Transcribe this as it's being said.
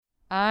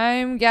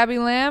I'm Gabby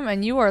Lamb,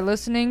 and you are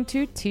listening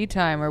to Tea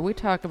Time, where we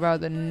talk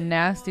about the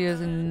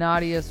nastiest,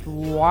 naughtiest,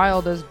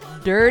 wildest,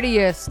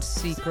 dirtiest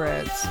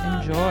secrets.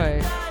 Enjoy.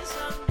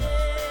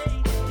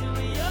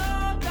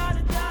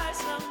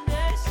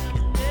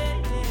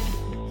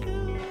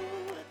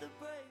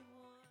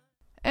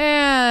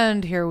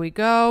 And here we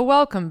go.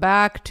 Welcome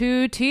back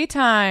to Tea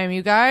Time,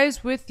 you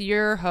guys, with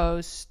your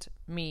host,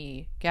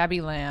 me,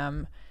 Gabby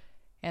Lamb.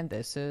 And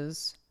this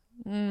is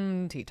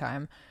Tea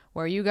Time,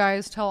 where you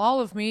guys tell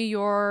all of me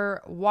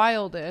your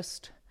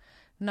wildest,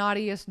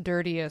 naughtiest,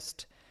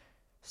 dirtiest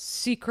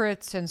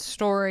secrets and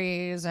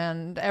stories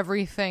and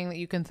everything that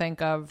you can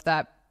think of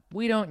that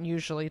we don't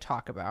usually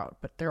talk about.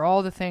 But they're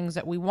all the things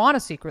that we want to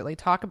secretly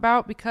talk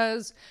about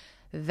because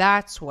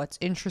that's what's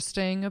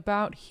interesting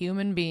about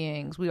human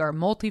beings. We are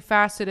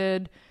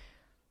multifaceted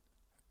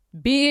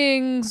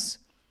beings,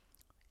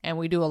 and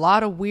we do a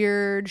lot of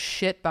weird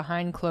shit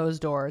behind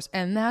closed doors.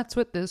 And that's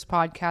what this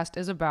podcast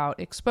is about,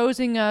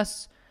 exposing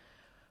us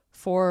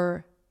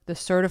for the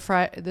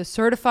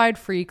certified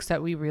freaks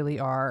that we really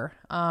are.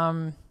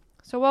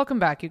 So welcome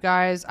back, you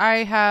guys.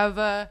 I've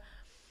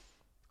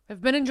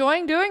been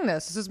enjoying doing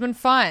this. This has been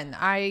fun.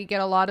 I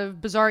get a lot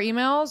of bizarre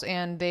emails,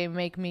 and they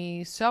make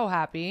me so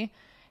happy.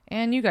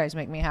 And you guys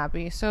make me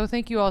happy. So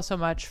thank you all so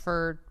much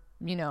for,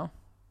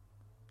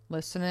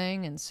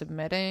 listening and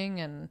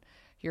submitting and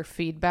your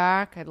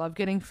feedback. I love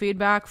getting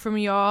feedback from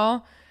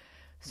y'all.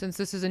 Since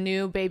this is a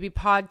new baby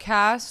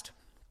podcast,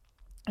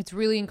 it's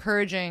really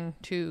encouraging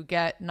to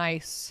get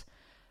nice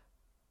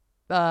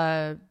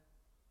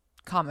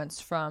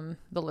comments from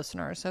the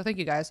listeners. So thank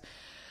you guys.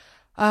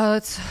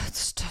 Let's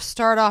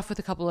start off with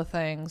a couple of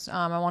things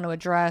I want to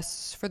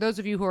address. For those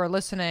of you who are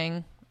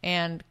listening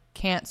and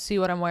can't see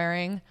what I'm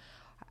wearing,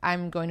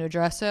 I'm going to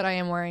address it. I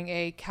am wearing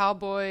a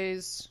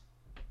Cowboys...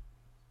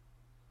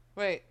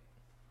 Wait.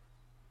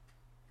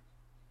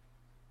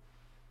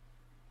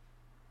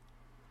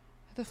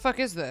 What the fuck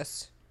is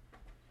this?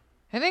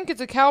 I think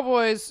it's a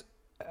Cowboys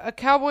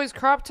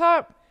crop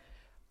top?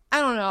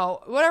 I don't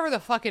know. Whatever the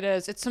fuck it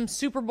is. It's some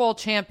Super Bowl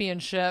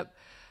championship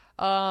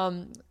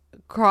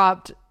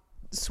cropped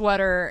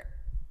sweater.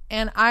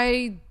 And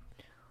I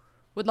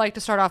would like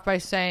to start off by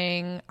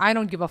saying I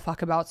don't give a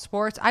fuck about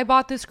sports. I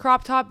bought this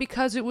crop top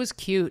because it was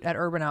cute at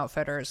Urban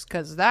Outfitters,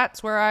 because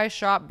that's where I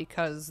shop,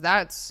 because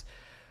that's...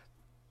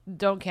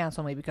 Don't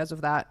cancel me because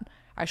of that.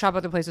 I shop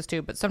other places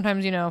too, but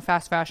sometimes,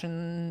 fast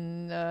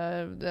fashion,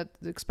 that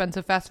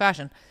expensive fast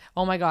fashion.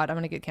 Oh my God, I'm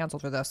going to get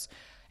canceled for this.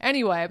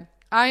 Anyway,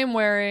 I am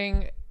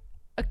wearing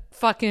a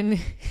fucking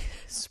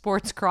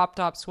sports crop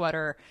top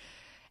sweater,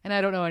 and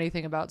I don't know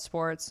anything about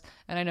sports.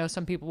 And I know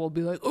some people will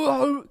be like,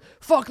 oh,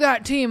 fuck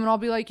that team. And I'll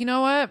be like, you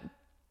know what?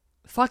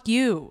 Fuck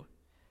you.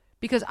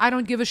 Because I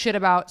don't give a shit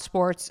about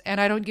sports,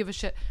 and I don't give a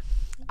shit.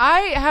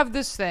 I have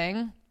this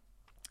thing.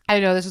 I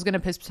know this is going to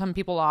piss some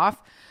people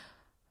off,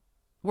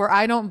 where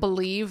I don't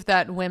believe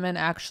that women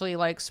actually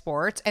like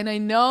sports. And I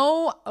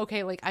know,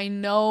 I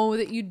know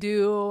that you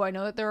do. I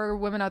know that there are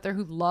women out there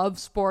who love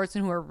sports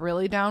and who are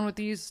really down with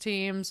these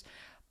teams.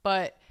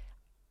 But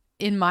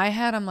in my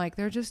head, I'm like,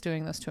 they're just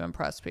doing this to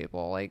impress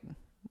people. Like,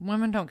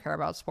 women don't care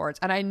about sports.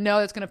 And I know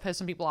that's going to piss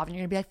some people off. And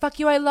you're going to be like, fuck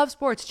you, I love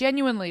sports,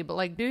 genuinely. But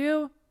like, do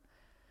you?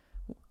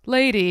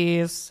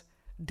 Ladies,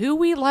 do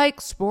we like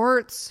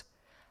sports?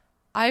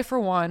 I, for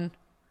one,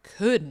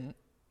 couldn't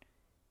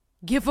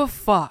give a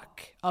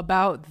fuck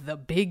about the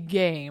big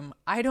game.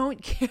 I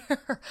don't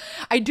care.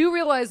 I do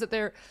realize that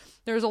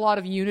there's a lot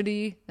of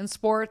unity in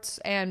sports,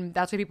 and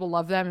that's why people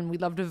love them, and we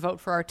love to vote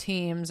for our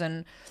teams,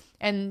 and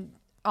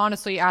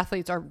honestly,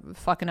 athletes are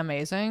fucking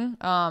amazing.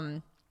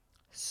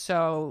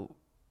 So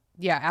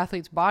yeah,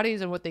 athletes'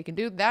 bodies and what they can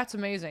do, that's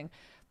amazing.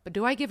 But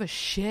do I give a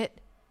shit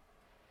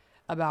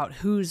about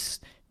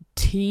whose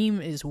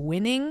team is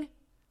winning?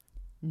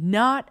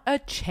 Not a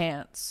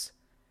chance.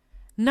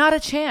 Not a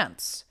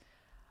chance.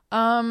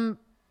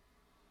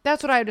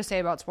 That's what I have to say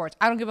about sports.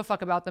 I don't give a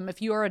fuck about them.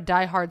 If you are a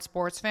diehard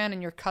sports fan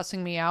and you're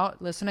cussing me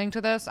out listening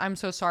to this, I'm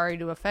so sorry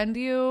to offend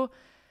you.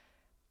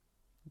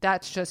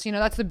 That's just,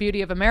 that's the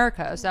beauty of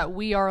America, is that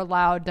we are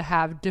allowed to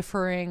have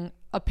differing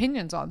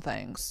opinions on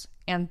things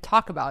and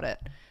talk about it.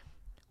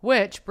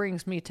 Which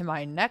brings me to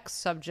my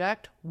next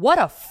subject. What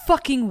a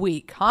fucking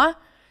week, huh?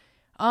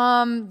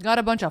 Got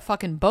a bunch of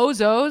fucking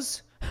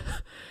bozos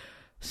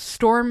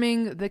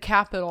storming the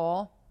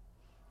Capitol.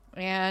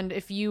 And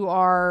if you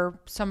are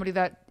somebody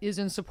that is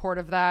in support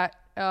of that,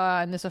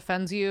 and this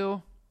offends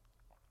you,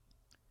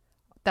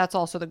 that's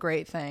also the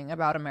great thing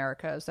about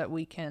America, is that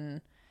we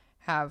can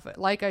have,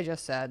 like I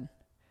just said,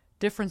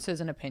 differences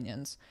in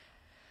opinions.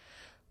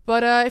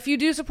 But if you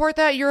do support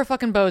that, you're a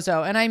fucking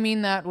bozo. And I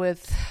mean that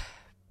with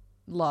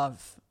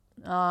love.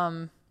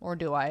 Or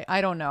do I?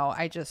 I don't know.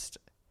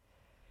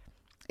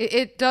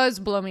 It does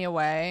blow me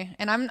away.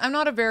 And I'm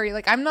not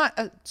I'm not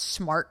a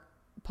smart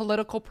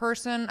political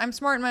person. I'm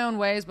smart in my own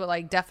ways,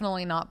 but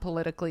definitely not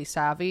politically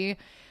savvy.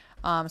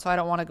 So I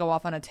don't want to go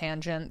off on a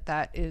tangent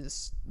that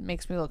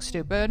makes me look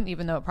stupid,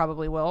 even though it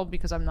probably will,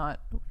 because I'm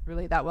not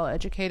really that well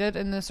educated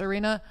in this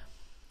arena.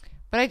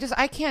 But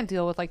I can't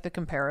deal with like the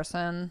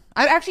comparison.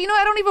 I actually,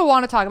 I don't even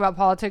want to talk about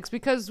politics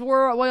because we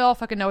all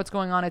fucking know what's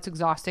going on. It's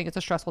exhausting. It's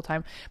a stressful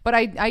time.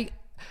 But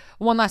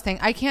one last thing,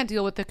 I can't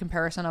deal with the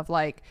comparison of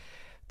like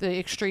the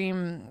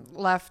extreme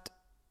left,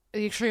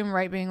 the extreme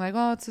right being like,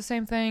 oh, it's the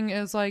same thing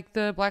as like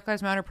the Black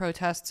Lives Matter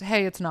protests.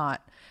 Hey, it's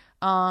not.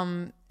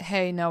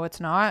 Hey, no, it's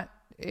not.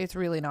 It's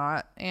really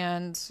not.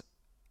 And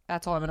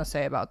that's all I'm going to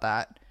say about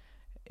that.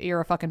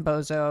 You're a fucking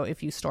bozo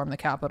if you storm the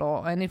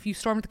Capitol. And if you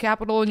stormed the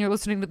Capitol and you're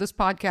listening to this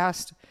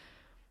podcast,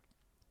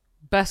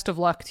 best of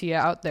luck to you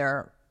out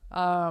there.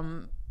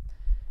 Fuck.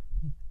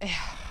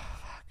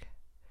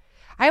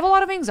 I have a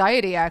lot of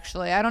anxiety,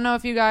 actually. I don't know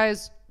if you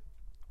guys,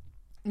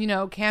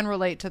 can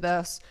relate to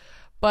this,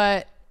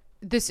 but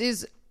this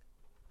is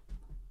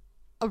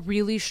a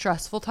really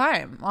stressful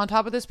time. On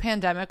top of this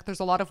pandemic, there's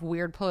a lot of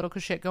weird political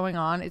shit going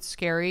on. It's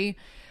scary.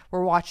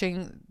 We're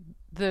watching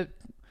the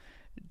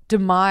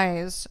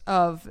demise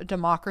of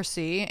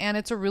democracy, and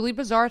it's a really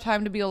bizarre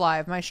time to be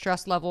alive. My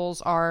stress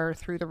levels are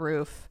through the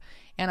roof,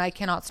 and I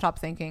cannot stop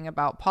thinking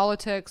about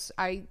politics,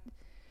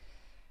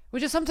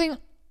 which is something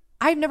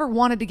I've never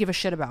wanted to give a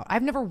shit about.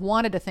 I've never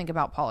wanted to think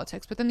about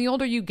politics, but then the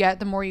older you get,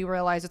 the more you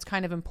realize it's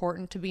kind of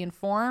important to be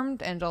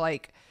informed and to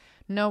like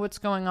know what's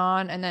going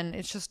on. And then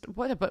it's just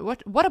what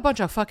a bunch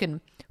of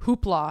fucking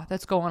hoopla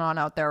that's going on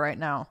out there right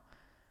now.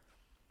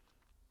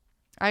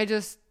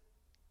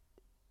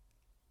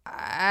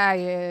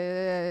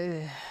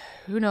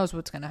 Who knows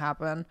what's going to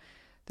happen.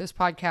 This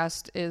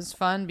podcast is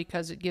fun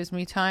because it gives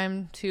me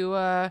time to,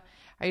 I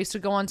used to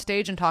go on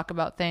stage and talk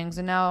about things,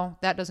 and now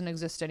that doesn't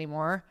exist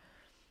anymore.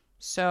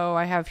 So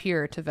I have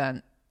here to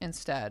vent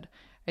instead.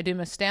 I do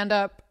miss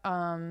stand-up.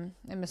 I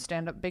miss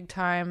stand-up big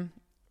time.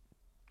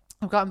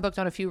 I've gotten booked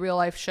on a few real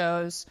life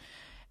shows,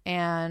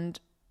 and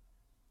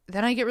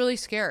then I get really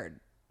scared.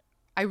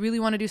 I really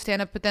want to do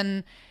stand-up, but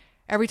then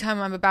every time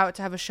I'm about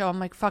to have a show, I'm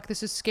like, fuck,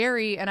 this is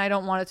scary, and I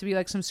don't want it to be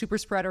like some super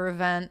spreader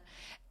event,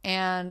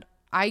 and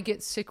I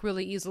get sick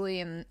really easily,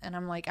 and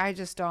I'm like, I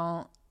just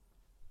don't,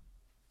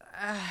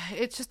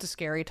 it's just a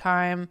scary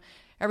time.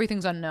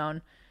 Everything's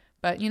unknown.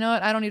 But you know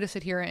what? I don't need to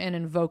sit here and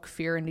invoke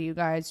fear into you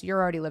guys. You're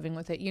already living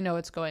with it. You know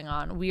what's going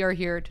on. We are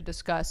here to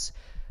discuss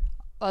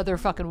other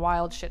fucking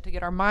wild shit to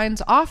get our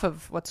minds off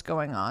of what's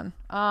going on.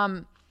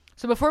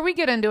 So before we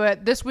get into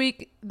it, this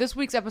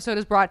week's episode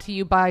is brought to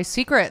you by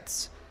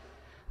Secrets.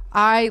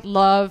 I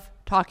love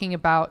talking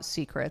about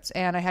secrets,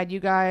 and I had you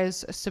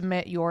guys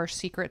submit your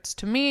secrets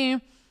to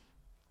me,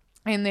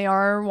 and they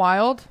are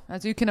wild,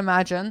 as you can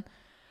imagine.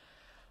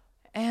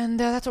 And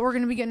that's what we're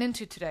going to be getting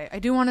into today. I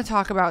do want to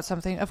talk about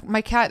something.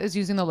 My cat is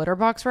using the litter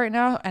box right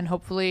now, and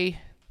hopefully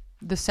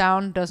the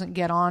sound doesn't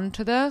get on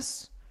to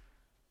this.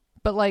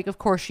 But, like, of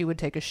course she would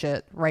take a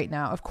shit right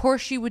now. Of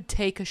course she would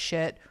take a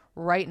shit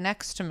right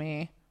next to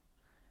me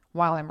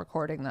while I'm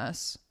recording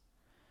this.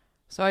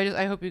 So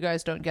I hope you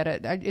guys don't get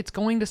it. It's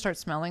going to start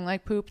smelling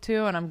like poop,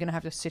 too, and I'm going to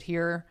have to sit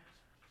here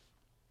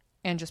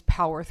and just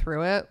power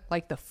through it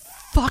like the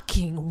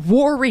fucking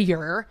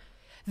warrior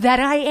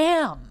that I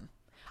am.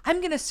 I'm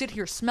going to sit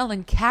here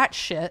smelling cat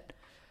shit,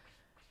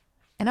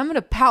 and I'm going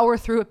to power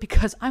through it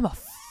because I'm a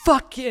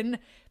fucking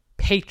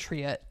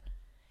patriot.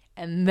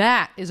 And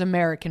that is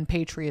American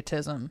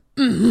patriotism.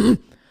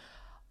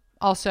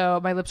 Also,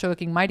 my lips are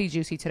looking mighty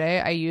juicy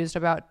today. I used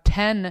about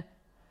 10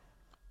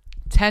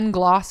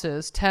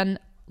 glosses, 10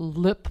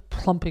 lip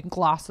plumping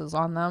glosses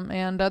on them,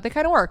 and they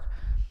kind of work.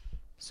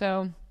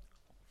 So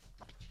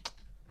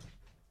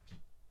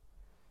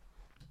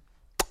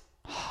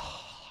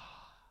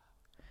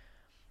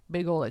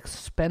big old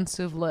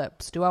expensive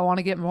lips. Do I want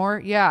to get more?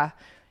 Yeah.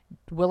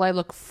 Will I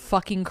look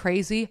fucking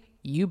crazy?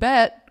 You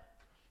bet.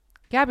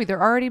 Gabby,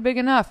 they're already big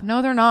enough.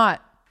 No, they're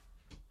not.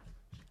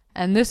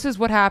 And this is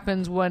what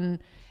happens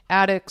when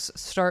addicts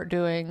start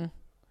doing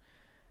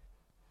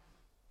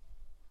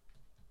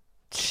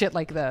shit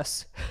like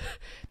this.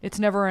 It's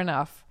never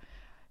enough.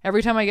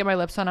 Every time I get my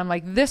lips on, I'm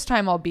like, this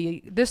time I'll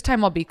be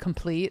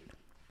complete.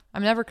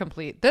 I'm never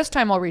complete. This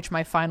time I'll reach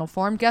my final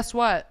form. Guess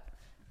what?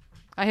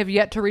 I have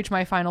yet to reach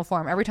my final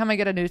form. Every time I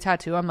get a new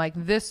tattoo, I'm like,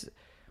 this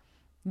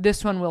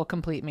one will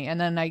complete me.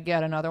 And then I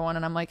get another one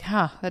and I'm like,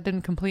 that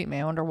didn't complete me.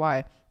 I wonder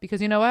why.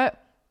 Because you know what?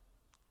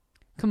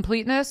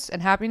 Completeness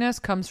and happiness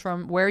comes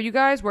from where, you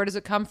guys? Where does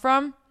it come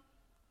from?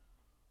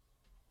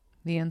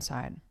 The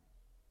inside.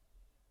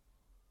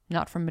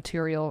 Not from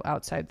material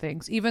outside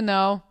things. Even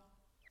though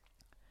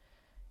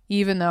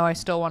I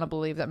still want to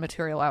believe that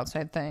material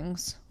outside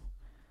things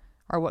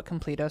are what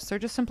complete us. They're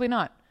just simply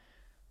not.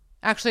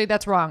 Actually,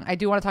 that's wrong. I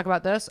do want to talk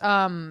about this.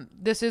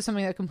 This is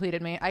something that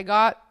completed me. I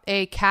got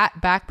a cat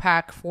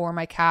backpack for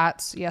my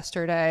cats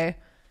yesterday.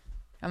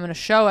 I'm going to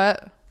show it.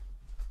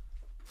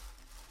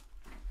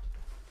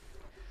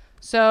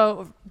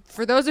 So,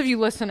 for those of you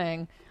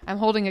listening, I'm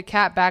holding a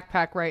cat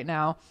backpack right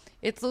now.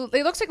 It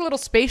looks like a little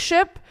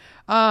spaceship.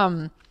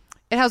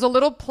 It has a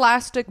little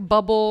plastic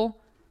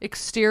bubble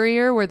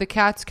exterior where the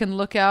cats can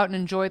look out and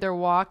enjoy their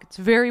walk. It's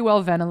very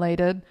well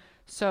ventilated.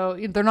 So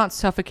they're not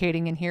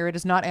suffocating in here. It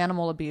is not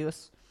animal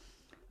abuse.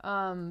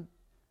 Also,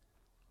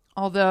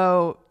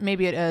 Although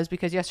maybe it is,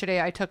 because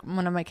yesterday I took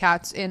one of my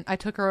cats in. I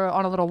took her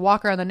on a little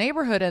walk around the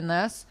neighborhood in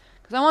this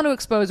because I want to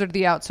expose her to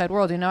the outside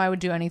world. You know, I would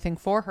do anything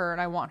for her, and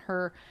I want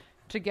her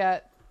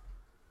to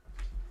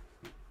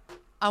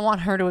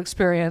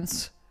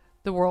experience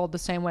the world the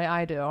same way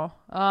I do.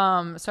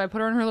 So I put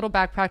her in her little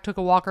backpack, took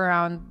a walk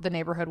around the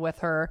neighborhood with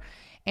her,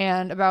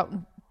 and about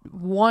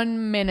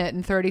 1 minute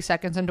and 30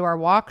 seconds into our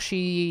walk,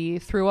 she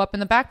threw up in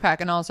the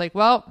backpack, and I was like,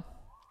 well,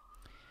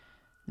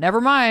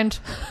 never mind.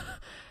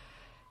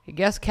 I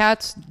guess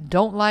cats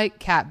don't like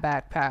cat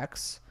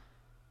backpacks.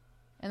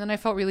 And then I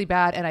felt really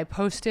bad, and I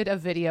posted a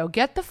video.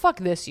 Get the fuck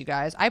this, you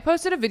guys. I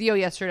posted a video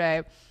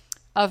yesterday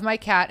of my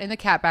cat in the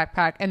cat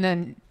backpack and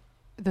then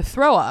the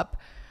throw up.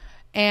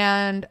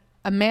 And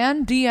a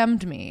man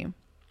DM'd me.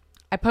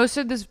 I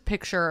posted this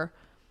picture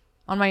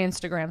on my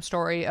Instagram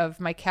story of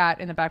my cat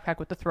in the backpack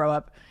with the throw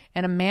up.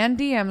 And a man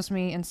DMs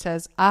me and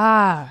says,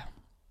 gotta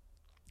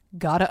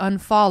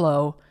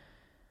unfollow.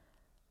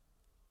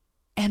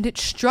 And it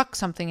struck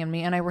something in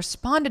me, and I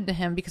responded to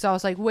him because I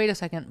was like, wait a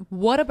second,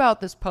 what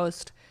about this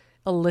post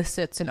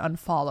elicits an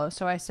unfollow?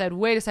 So I said,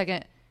 wait a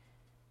second,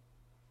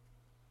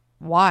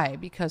 why?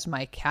 Because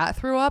my cat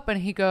threw up?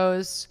 And he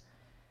goes,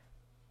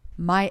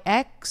 my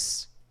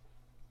ex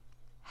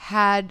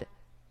had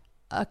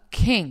a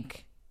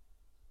kink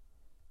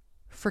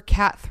for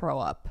cat throw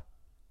up.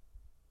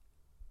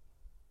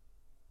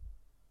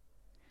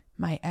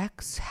 My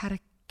ex had a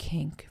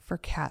kink for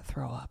cat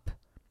throw up.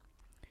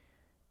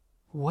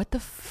 What the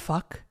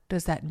fuck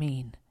does that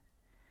mean?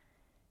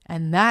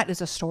 And that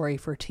is a story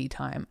for tea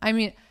time. I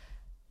mean,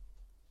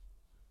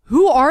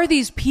 who are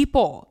these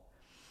people?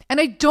 And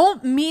I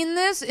don't mean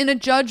this in a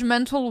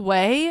judgmental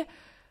way,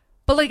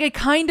 but like I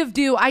kind of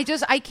do. I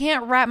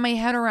can't wrap my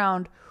head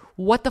around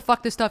what the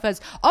fuck this stuff is.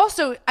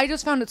 Also, I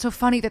just found it so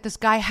funny that this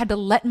guy had to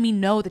let me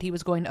know that he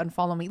was going to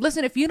unfollow me.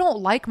 Listen, if you don't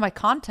like my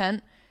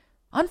content,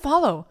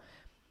 unfollow.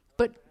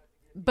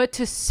 But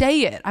to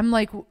say it, I'm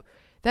like,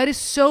 that is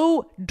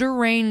so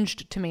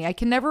deranged to me. I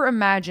could never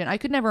imagine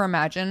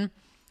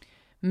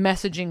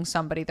messaging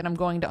somebody that I'm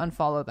going to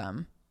unfollow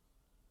them.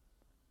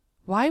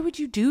 Why would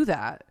you do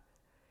that?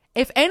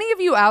 If any of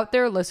you out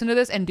there listen to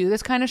this and do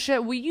this kind of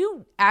shit, will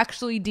you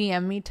actually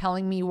DM me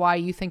telling me why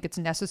you think it's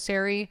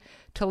necessary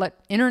to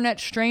let internet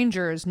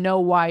strangers know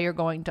why you're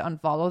going to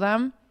unfollow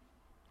them?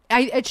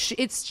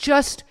 It's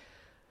just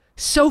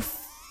so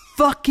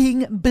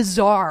fucking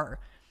bizarre.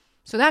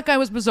 So that guy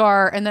was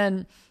bizarre, and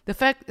then the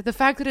fact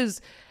that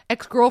his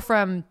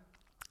ex-girlfriend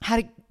had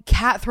a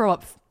cat throw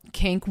up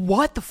kink,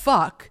 what the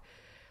fuck?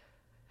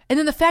 And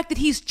then the fact that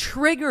he's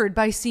triggered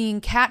by seeing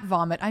cat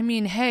vomit. I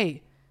mean,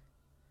 hey,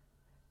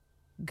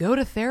 go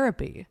to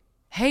therapy.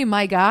 Hey,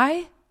 my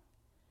guy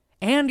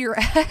and your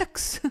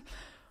ex,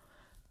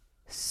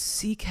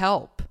 seek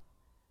help.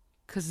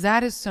 Because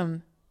that is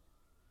some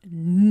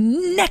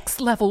next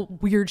level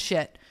weird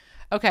shit.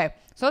 Okay,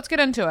 so let's get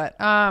into it.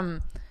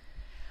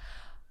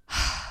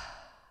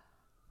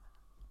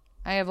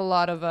 I've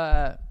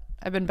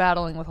been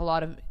battling with a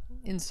lot of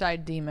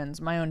inside demons,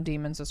 my own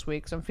demons this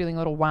week, so I'm feeling a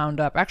little wound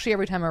up. Actually,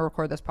 every time I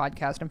record this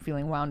podcast, I'm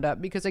feeling wound up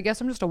because I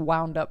guess I'm just a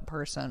wound up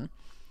person.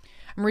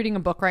 I'm reading a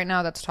book right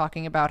now that's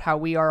talking about how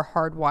we are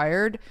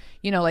hardwired,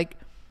 like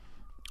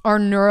our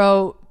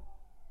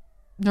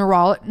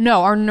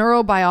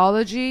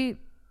neurobiology,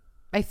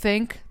 I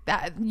think,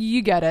 that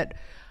you get it.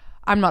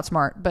 I'm not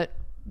smart, but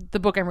the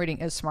book I'm reading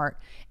is smart.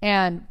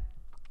 And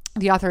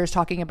the author is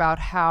talking about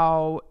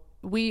how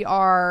we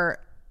have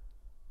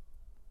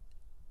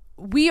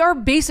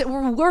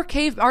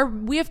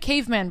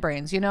caveman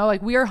brains,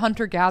 like we are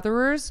hunter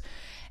gatherers,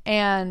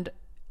 and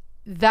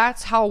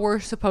that's how we're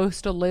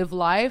supposed to live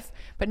life.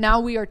 But now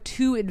we are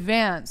too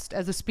advanced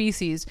as a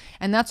species,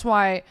 and that's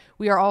why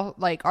we are all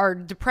like, our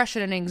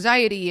depression and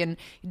anxiety and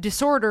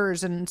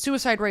disorders and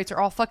suicide rates are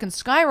all fucking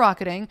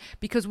skyrocketing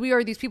because we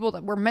are these people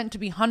that were meant to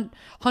be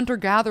hunter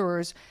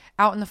gatherers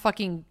out in the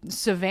fucking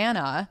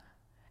savannah.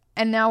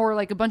 And now we're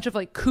like a bunch of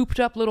like cooped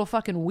up little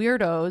fucking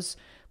weirdos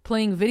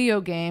playing video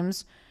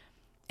games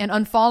and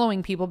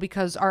unfollowing people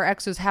because our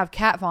exes have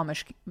cat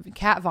vomit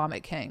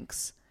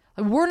kinks.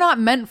 Like, we're not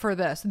meant for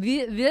this.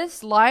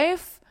 This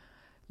life,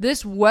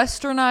 this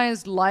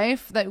westernized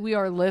life that we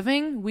are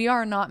living, we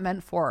are not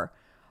meant for.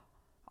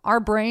 Our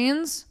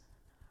brains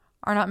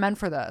are not meant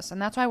for this.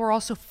 And that's why we're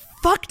all so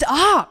fucked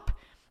up.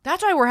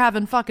 That's why we're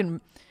having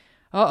fucking...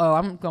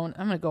 I'm going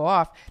to go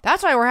off.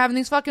 That's why we're having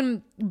these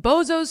fucking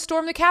bozos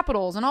storm the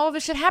capitals and all of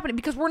this shit happening,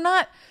 because we're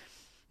not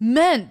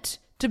meant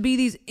to be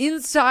these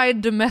inside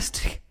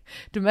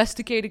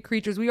domesticated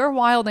creatures. We are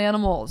wild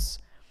animals.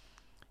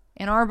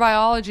 And our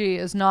biology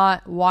is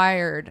not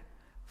wired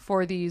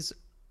for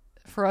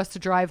us to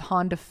drive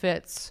Honda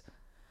Fits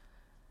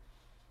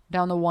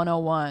down the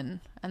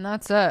 101. And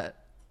that's it.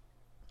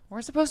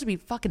 We're supposed to be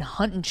fucking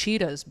hunting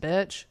cheetahs,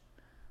 bitch.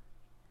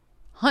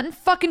 Hunting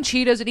fucking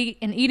cheetahs and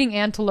eating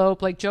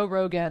antelope like Joe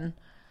Rogan.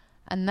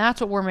 And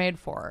that's what we're made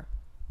for.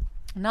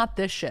 Not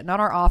this shit. Not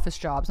our office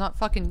jobs. Not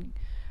fucking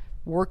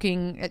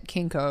working at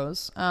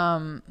Kinko's.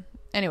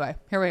 Anyway,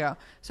 here we go.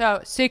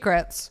 So,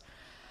 secrets.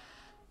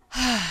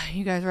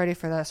 You guys ready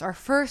for this? Our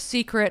first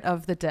secret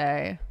of the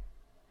day.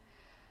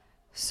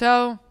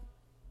 So,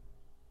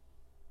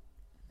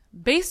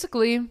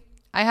 basically,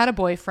 I had a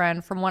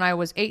boyfriend from when I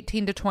was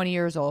 18 to 20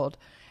 years old,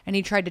 and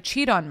he tried to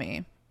cheat on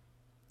me.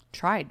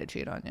 Tried to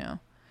cheat on you.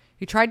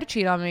 He tried to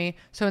cheat on me,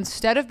 so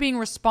instead of being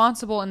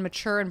responsible and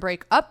mature and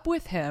break up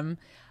with him,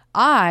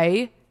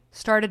 I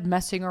started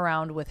messing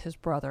around with his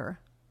brother.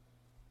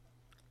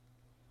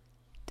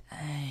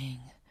 Dang.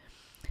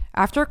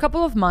 After a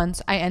couple of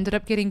months, I ended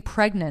up getting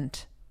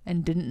pregnant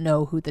and didn't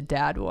know who the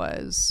dad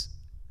was.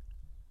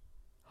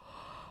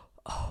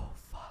 Oh,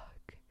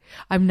 fuck.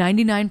 I'm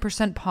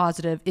 99%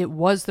 positive it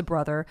was the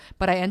brother,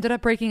 but I ended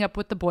up breaking up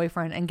with the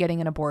boyfriend and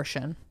getting an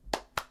abortion.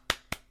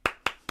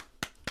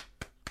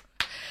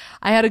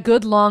 I had a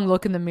good long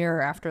look in the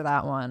mirror after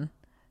that one.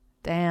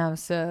 Damn,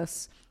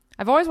 sis.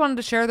 I've always wanted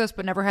to share this,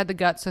 but never had the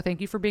guts, so thank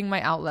you for being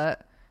my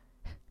outlet.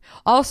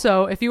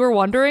 Also, if you were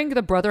wondering,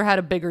 the brother had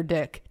a bigger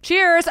dick.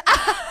 Cheers!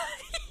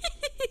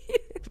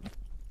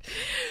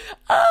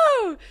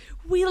 Oh,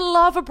 we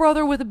love a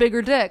brother with a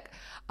bigger dick.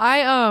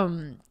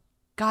 God,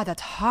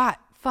 that's hot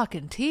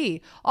fucking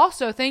tea.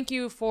 Also, thank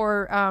you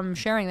for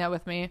sharing that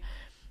with me.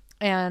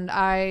 And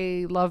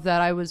I love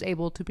that I was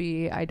able to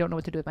be, I don't know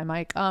what to do with my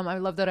mic. I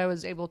love that I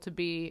was able to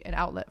be an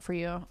outlet for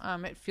you.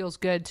 It feels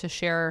good to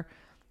share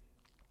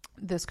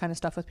this kind of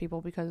stuff with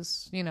people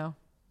because, you know,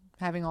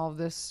 having all of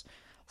this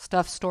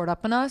stuff stored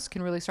up in us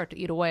can really start to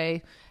eat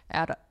away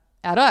at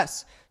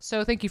us.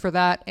 So thank you for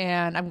that.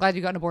 And I'm glad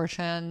you got an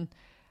abortion.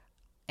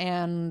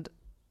 And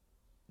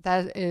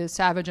that is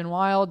savage and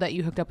wild that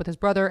you hooked up with his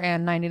brother,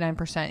 and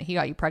 99% he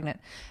got you pregnant.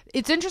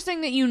 It's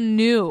interesting that you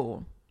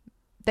knew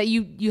that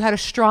you had a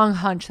strong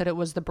hunch that it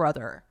was the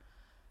brother.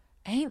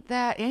 Ain't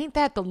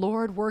that the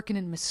Lord working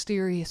in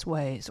mysterious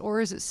ways?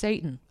 Or is it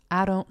Satan?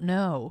 I don't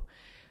know.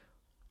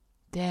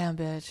 Damn,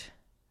 bitch.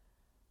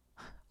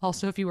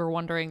 Also, if you were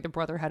wondering, the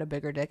brother had a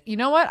bigger dick. You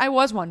know what? I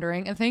was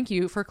wondering, and thank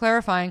you for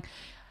clarifying.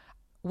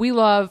 We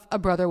love a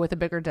brother with a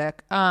bigger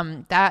dick.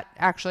 That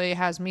actually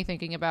has me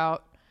thinking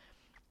about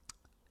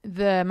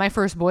my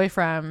first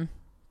boyfriend,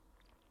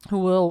 who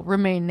will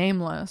remain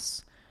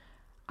nameless.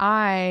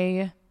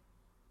 He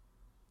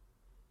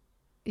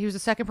was the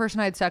second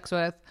person I had sex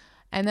with,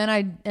 and then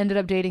I ended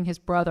up dating his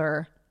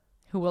brother,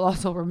 who will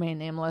also remain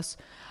nameless.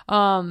 But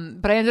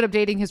I ended up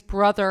dating his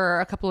brother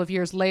a couple of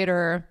years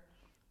later,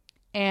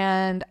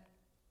 and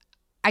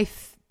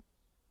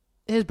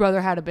his brother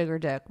had a bigger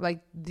dick.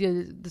 Like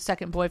the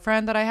second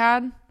boyfriend that I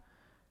had,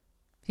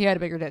 he had a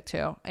bigger dick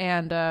too,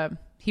 and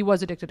he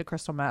was addicted to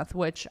crystal meth,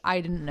 which I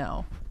didn't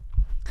know.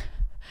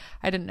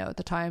 I didn't know at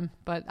the time,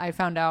 but I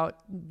found out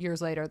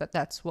years later that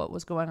that's what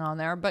was going on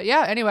there. But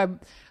yeah, anyway,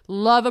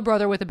 love a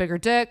brother with a bigger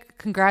dick.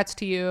 Congrats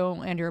to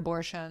you and your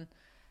abortion.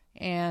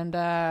 And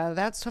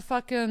that's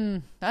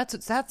some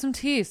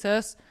tea,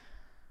 sis.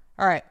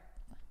 All right,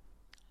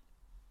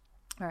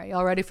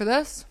 y'all ready for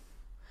this?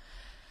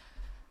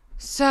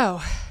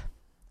 So,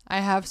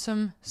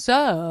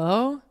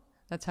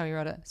 that's how you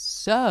wrote it.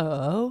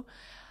 So,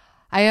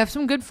 I have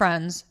some good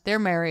friends. They're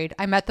married.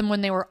 I met them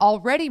when they were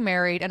already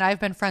married, and I've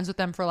been friends with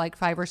them for like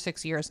 5 or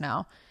 6 years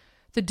now.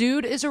 The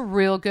dude is a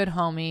real good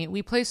homie.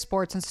 We play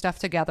sports and stuff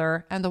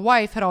together, and the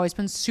wife had always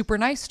been super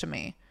nice to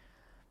me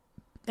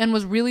and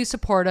was really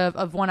supportive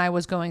of when I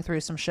was going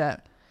through some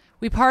shit.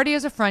 We party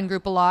as a friend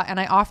group a lot, and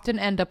I often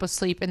end up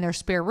asleep in their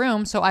spare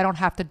room so I don't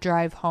have to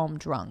drive home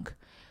drunk.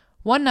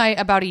 One night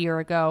about a year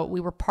ago,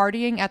 we were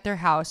partying at their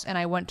house, and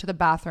I went to the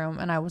bathroom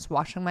and I was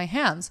washing my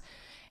hands.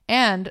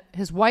 And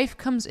his wife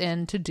comes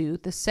in to do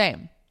the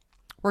same.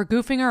 We're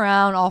goofing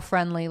around all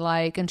friendly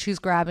like, and she's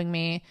grabbing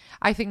me.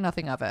 I think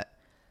nothing of it.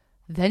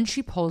 Then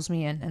she pulls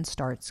me in and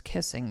starts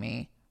kissing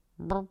me.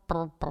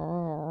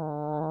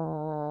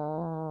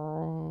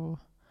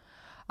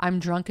 I'm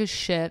drunk as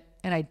shit,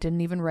 and I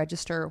didn't even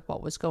register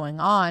what was going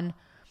on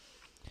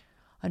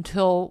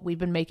until we'd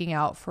been making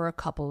out for a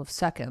couple of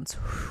seconds.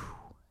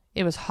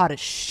 It was hot as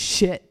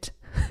shit.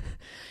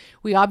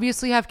 We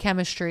obviously have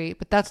chemistry,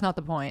 but that's not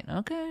the point.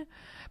 Okay.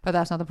 But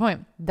that's not the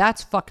point.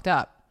 That's fucked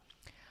up.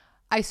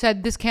 I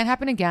said, this can't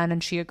happen again,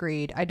 and she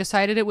agreed. I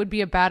decided it would be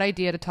a bad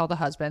idea to tell the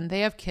husband. They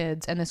have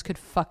kids, and this could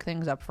fuck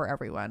things up for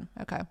everyone.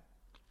 Okay.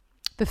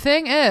 The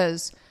thing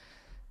is,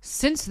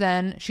 since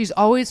then, she's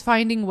always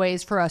finding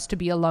ways for us to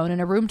be alone in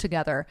a room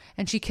together,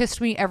 and she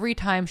kissed me every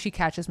time she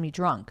catches me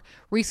drunk.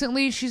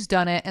 Recently, she's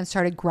done it and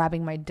started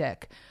grabbing my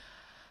dick.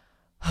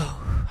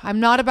 I'm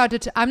not about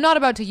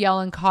to yell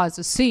and cause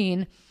a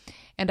scene.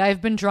 And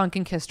I've been drunk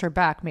and kissed her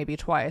back maybe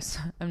twice.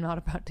 I'm not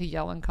about to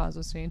yell and cause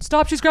a scene.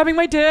 Stop, she's grabbing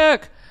my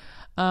dick.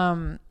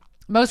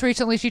 Most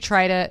recently she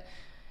tried it,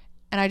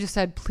 and I just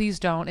said, please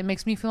don't. It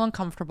makes me feel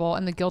uncomfortable,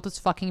 and the guilt is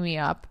fucking me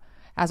up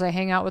as I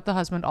hang out with the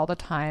husband all the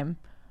time.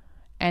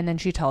 And then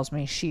she tells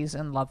me she's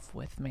in love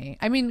with me.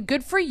 I mean,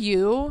 good for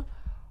you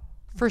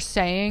for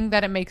saying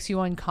that it makes you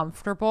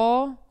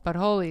uncomfortable, but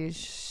holy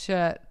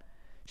shit.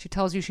 She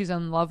tells you she's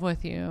in love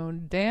with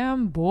you.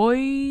 Damn,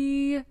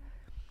 boy.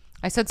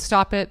 I said,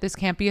 stop it. This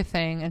can't be a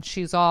thing. And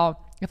she's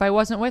all, If I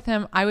wasn't with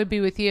him, I would be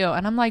with you.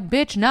 And I'm like,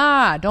 bitch,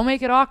 nah, don't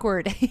make it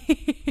awkward.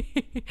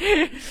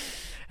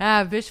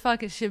 Bitch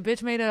fucking shit.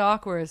 Bitch made it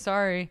awkward.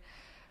 Sorry.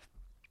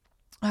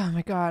 Oh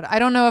my God. I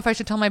don't know if I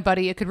should tell my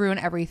buddy. It could ruin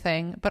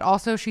everything. But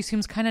also, she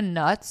seems kind of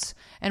nuts.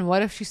 And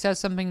what if she says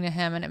something to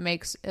him and it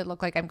makes it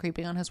look like I'm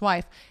creeping on his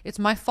wife? It's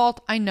my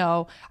fault. I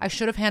know. I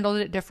should have handled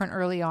it different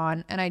early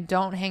on. And I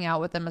don't hang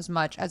out with them as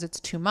much as it's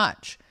too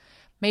much.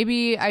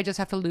 Maybe I just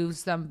have to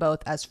lose them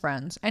both as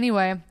friends.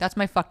 Anyway, that's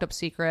my fucked up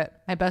secret.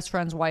 My best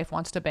friend's wife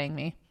wants to bang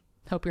me.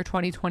 Hope your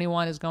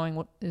 2021 is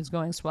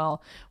going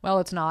swell. Well,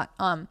 it's not.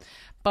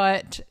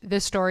 But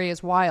this story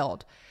is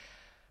wild.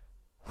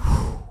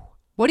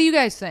 What do you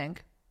guys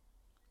think?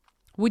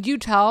 Would you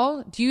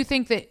tell? Do you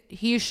think that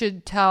he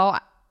should tell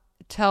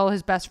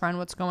his best friend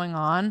what's going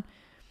on?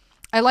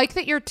 I like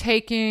that you're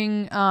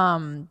taking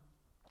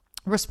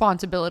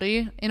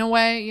responsibility in a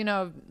way, you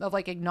know, of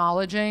like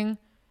acknowledging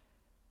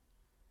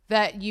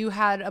that you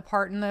had a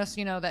part in this,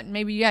 you know, that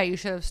maybe, yeah, you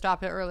should have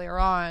stopped it earlier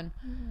on.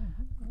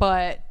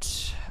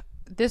 But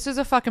this is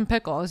a fucking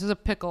pickle. This is a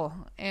pickle.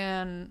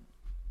 And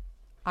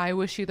I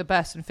wish you the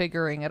best in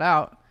figuring it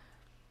out.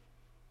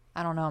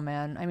 I don't know,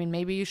 man. I mean,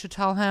 maybe you should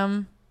tell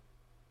him.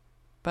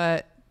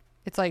 But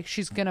it's like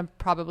she's going to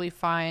probably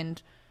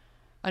find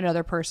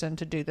another person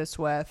to do this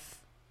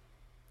with.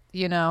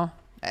 You know?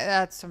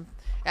 I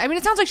mean,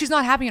 it sounds like she's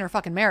not happy in her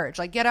fucking marriage.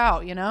 Like, get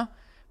out, you know?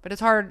 But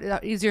it's hard,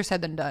 easier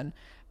said than done.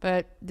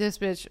 But this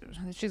bitch,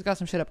 she's got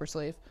some shit up her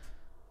sleeve.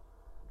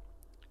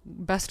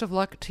 Best of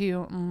luck to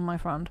you, my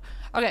friend.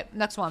 Okay,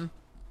 next one.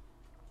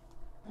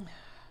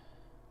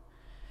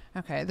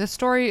 Okay, this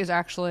story is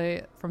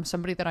actually from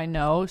somebody that I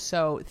know.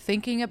 So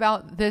thinking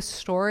about this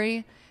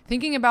story,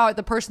 thinking about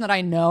the person that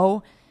I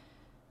know,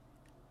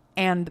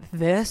 and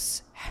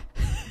this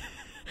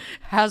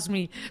has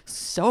me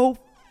so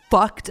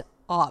fucked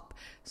up.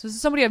 So this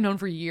is somebody I've known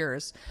for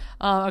years.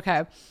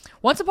 Okay.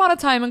 Once upon a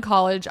time in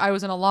college, I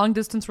was in a long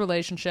distance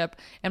relationship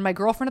and my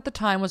girlfriend at the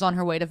time was on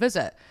her way to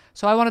visit.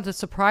 So I wanted to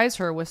surprise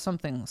her with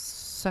something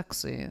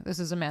sexy. This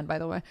is a man, by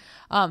the way.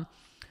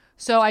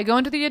 So I go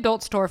into the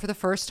adult store for the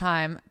first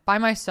time by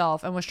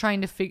myself and was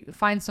trying to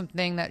find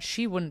something that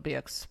she wouldn't be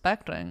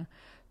expecting.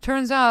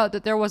 Turns out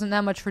that there wasn't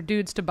that much for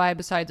dudes to buy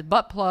besides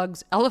butt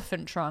plugs,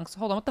 elephant trunks.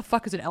 Hold on, what the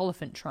fuck is an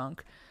elephant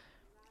trunk?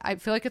 I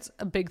feel like it's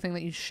a big thing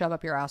that you shove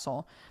up your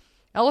asshole.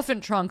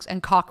 Elephant trunks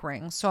and cock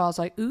rings. So I was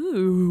like,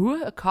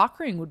 ooh, a cock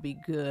ring would be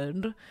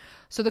good.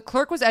 So the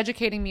clerk was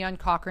educating me on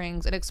cock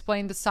rings and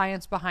explained the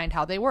science behind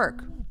how they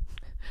work.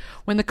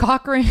 When the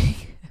cock ring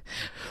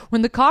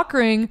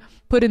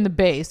put in the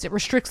base, it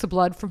restricts the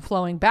blood from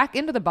flowing back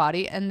into the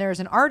body, and there's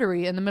an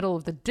artery in the middle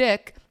of the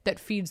dick that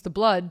feeds the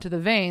blood to the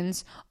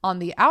veins on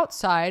the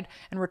outside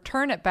and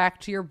return it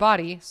back to your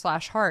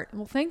body/heart.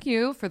 Well, thank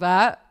you for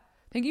that.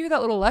 Thank you for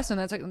that little lesson.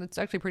 That's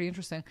actually pretty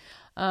interesting.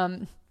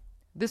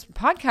 This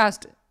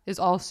podcast is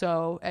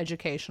also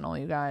educational,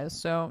 you guys.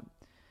 So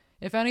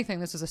if anything,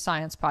 this is a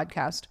science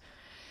podcast.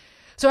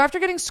 So after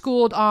getting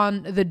schooled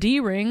on the D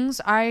rings,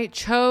 I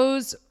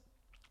chose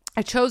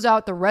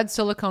out the red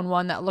silicone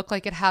one that looked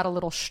like it had a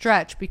little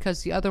stretch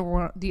because the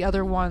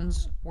other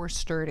ones were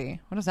sturdy.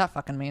 What does that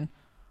fucking mean?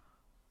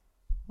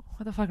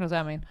 What the fuck does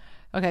that mean?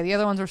 Okay, the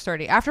other ones were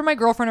sturdy. After my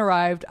girlfriend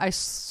arrived, I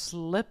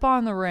slip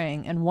on the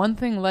ring and one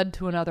thing led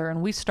to another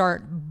and we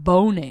start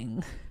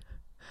boning.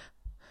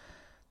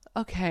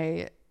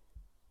 Okay,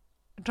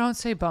 don't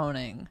say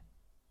boning.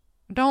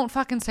 Don't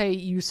fucking say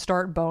you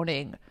start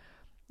boning.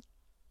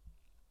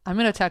 I'm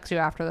going to text you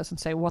after this and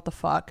say, what the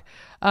fuck?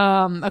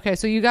 Okay,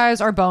 so you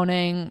guys are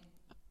boning,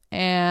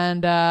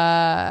 and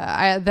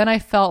then I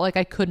felt like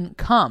I couldn't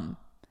come.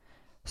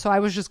 So I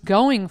was just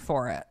going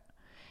for it.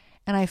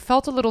 And I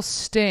felt a little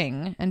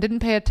sting and didn't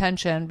pay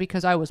attention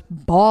because I was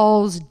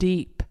balls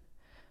deep.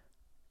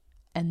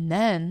 And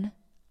then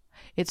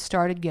it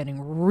started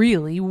getting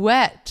really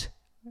wet.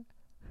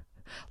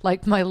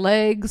 Like my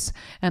legs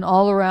and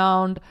all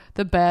around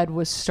the bed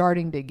was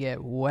starting to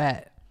get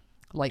wet.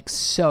 Like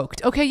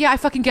soaked. Okay, yeah, I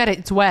fucking get it.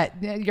 It's wet.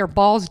 Your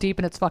balls deep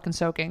and it's fucking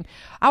soaking.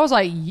 I was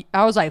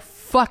like,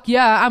 fuck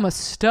yeah, I'm a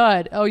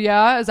stud. Oh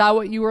yeah? Is that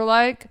what you were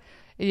like?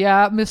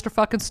 Yeah, Mr.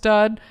 fucking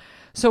stud.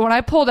 So when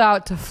I pulled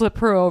out to flip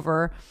her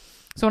over,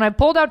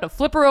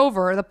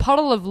 the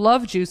puddle of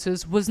love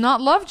juices was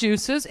not love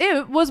juices.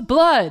 It was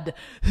blood.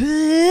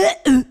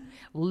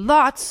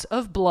 Lots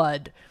of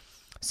blood.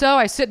 So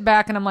I sit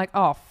back and I'm like,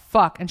 oh,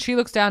 fuck. And she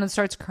looks down and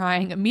starts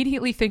crying,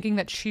 immediately thinking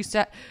that she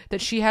said that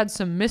she had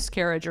some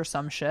miscarriage or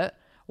some shit.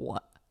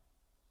 What?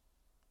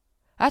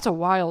 That's a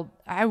wild...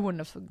 I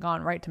wouldn't have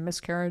gone right to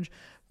miscarriage.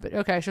 But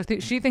okay,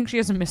 she thinks she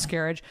has a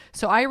miscarriage.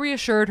 So I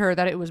reassured her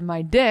that it was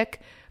my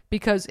dick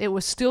because it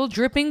was still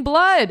dripping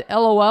blood.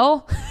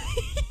 LOL.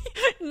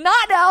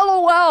 Not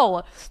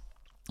LOL.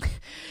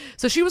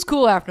 So she was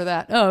cool after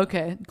that. Oh,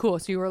 okay. Cool.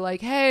 So you were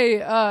like,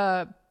 hey,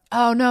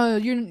 oh no,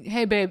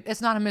 hey babe,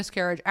 it's not a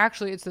miscarriage.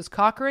 Actually, it's this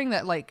cock ring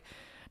that like,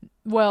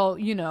 well,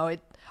 you know, I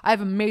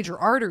have a major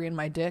artery in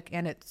my dick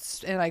and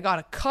I got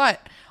a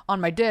cut on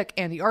my dick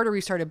and the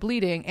artery started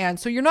bleeding. And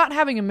so you're not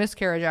having a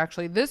miscarriage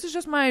actually. This is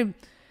just my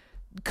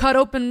cut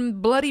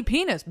open bloody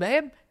penis,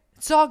 babe.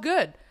 It's all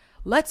good.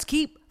 Let's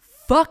keep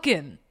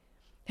fucking.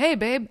 Hey,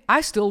 babe,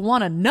 I still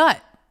want a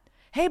nut.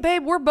 Hey,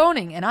 babe, we're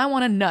boning and I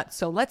want a nut,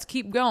 so let's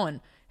keep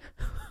going.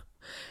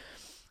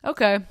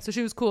 Okay, so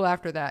she was cool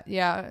after that.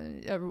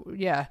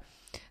 Yeah.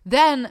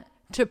 Then,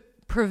 to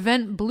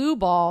prevent blue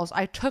balls,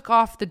 I took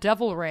off the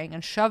devil ring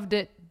and shoved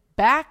it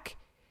back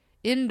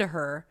into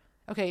her.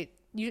 Okay,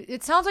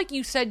 it sounds like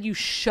you said you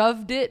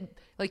shoved it,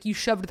 like you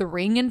shoved the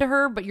ring into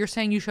her, but you're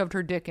saying you shoved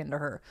her dick into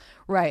her.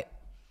 Right.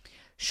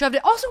 Shoved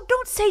it. Also,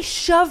 don't say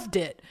shoved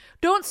it.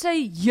 Don't say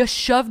you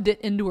shoved it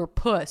into her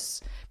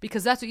puss,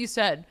 because that's what you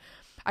said.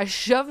 I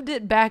shoved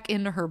it back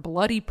into her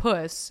bloody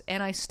puss,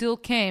 and I still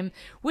came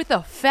with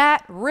a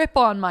fat rip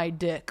on my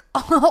dick.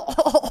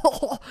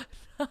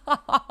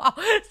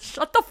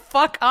 Shut the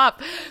fuck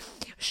up.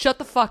 Shut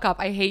the fuck up.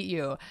 I hate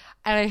you.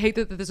 And I hate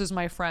that this is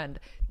my friend.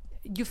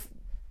 You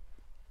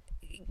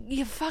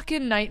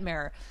fucking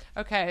nightmare.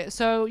 Okay,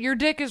 so your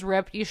dick is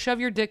ripped. You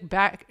shove your dick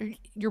back,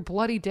 your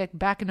bloody dick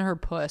back into her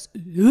puss.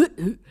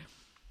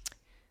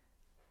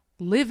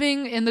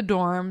 Living in the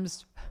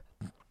dorms,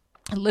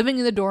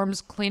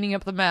 cleaning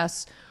up the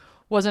mess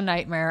was a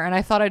nightmare, and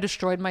I thought I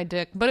destroyed my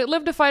dick, but it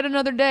lived to fight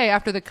another day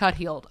after the cut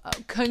healed.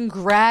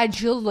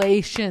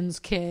 Congratulations,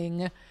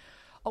 King.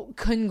 Oh,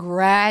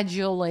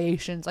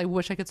 congratulations. I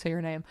wish I could say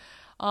your name.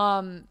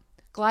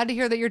 Glad to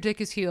hear that your dick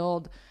is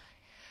healed.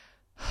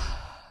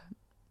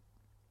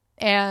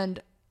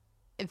 And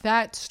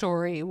that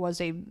story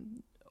was a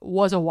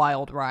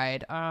wild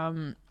ride.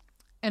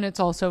 And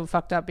it's also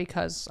fucked up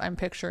because I'm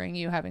picturing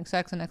you having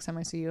sex, and next time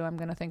I see you, I'm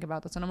going to think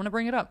about this and I'm going to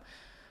bring it up.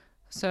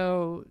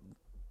 So,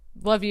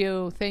 love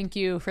you. Thank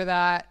you for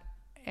that.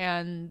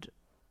 And,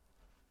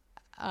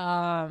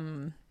 are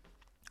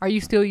you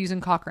still using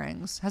cock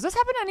rings? Has this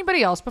happened to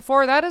anybody else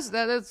before? That is,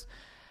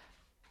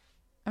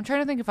 I'm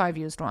trying to think if I've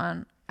used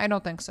one. I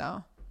don't think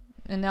so.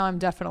 And now I'm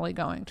definitely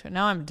going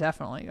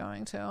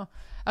to.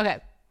 Okay.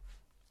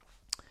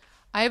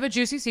 I have a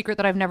juicy secret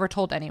that I've never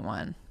told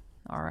anyone.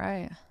 All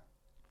right.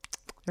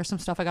 There's some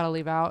stuff I got to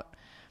leave out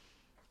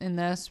in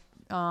this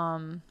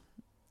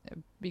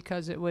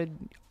because it would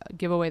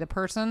give away the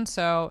person.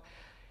 So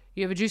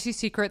you have a juicy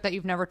secret that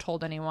you've never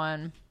told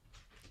anyone.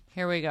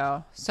 Here we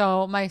go.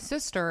 So my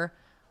sister,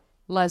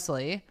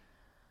 Leslie,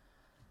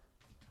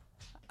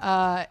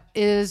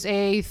 is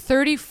a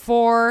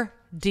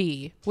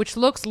 34D, which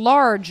looks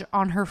large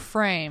on her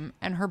frame,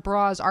 and her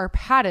bras are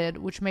padded,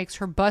 which makes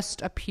her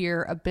bust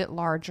appear a bit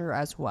larger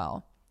as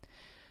well.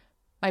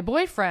 My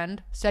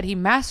boyfriend said he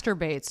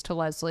masturbates to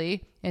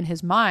Leslie in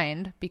his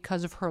mind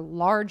because of her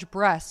large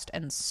breast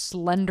and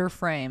slender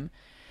frame.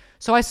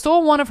 So I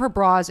stole one of her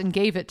bras and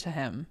gave it to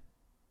him.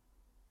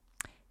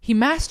 He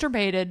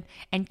masturbated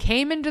and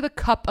came into the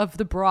cup of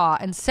the bra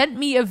and sent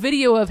me a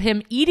video of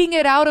him eating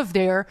it out of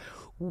there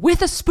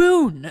with a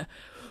spoon.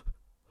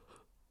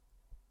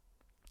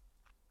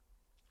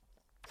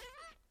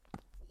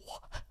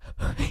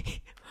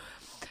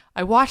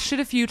 I watched it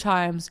a few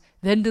times,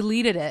 then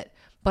deleted it.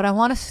 But I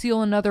want to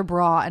steal another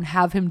bra and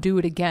have him do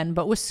it again,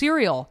 but with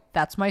cereal.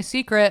 That's my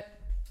secret.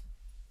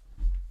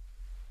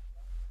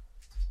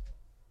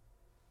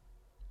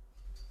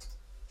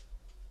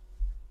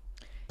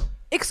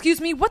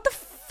 Excuse me, what the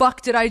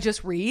fuck did I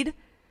just read?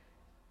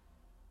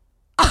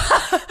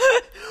 I'm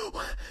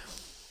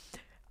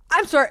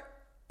sorry.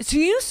 So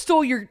you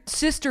stole your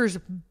sister's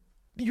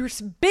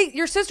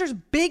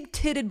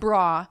big-titted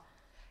bra,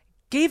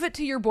 gave it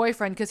to your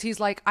boyfriend because he's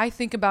like, I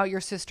think about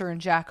your sister and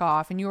jack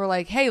off. And you were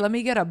like, hey, let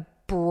me get a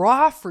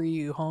bra for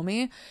you,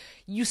 homie.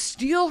 You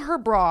steal her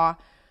bra.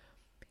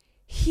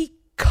 He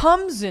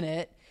comes in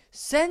it,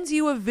 sends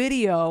you a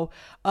video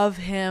of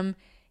him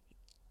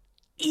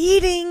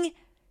eating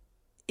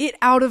it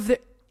out of the...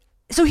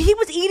 So he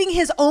was eating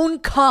his own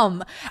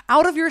cum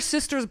out of your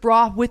sister's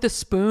bra with a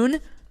spoon?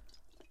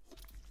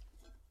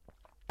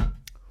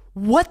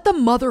 What the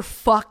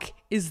motherfuck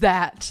is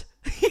that?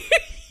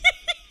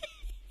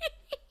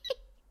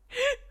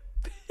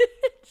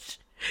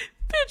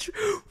 Bitch,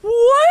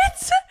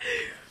 what?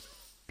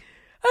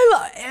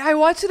 I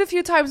watched it a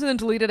few times and then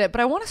deleted it,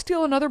 but I want to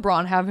steal another bra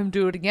and have him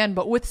do it again,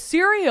 but with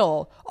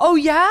cereal. Oh,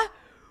 yeah?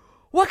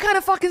 What kind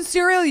of fucking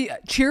cereal?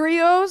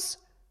 Cheerios?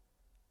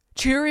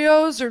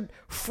 Cheerios or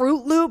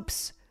Fruit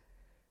Loops?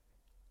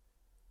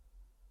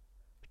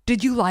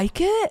 Did you like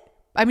it?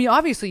 I mean,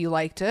 obviously you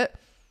liked it.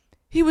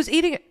 He was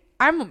eating it.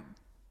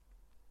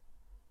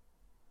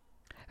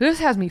 This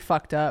has me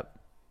fucked up.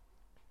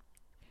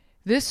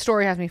 This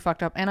story has me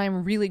fucked up, and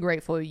I'm really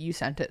grateful you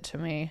sent it to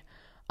me.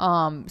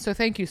 So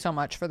thank you so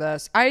much for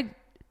this.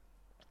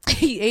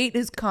 He ate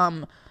his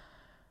cum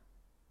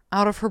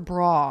out of her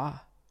bra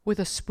with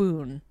a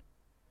spoon.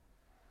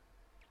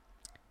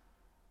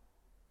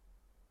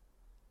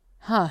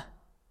 Huh.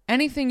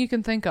 Anything you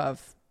can think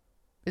of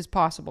is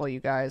possible,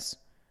 you guys.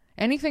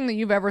 Anything that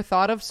you've ever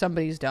thought of,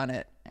 somebody's done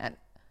it.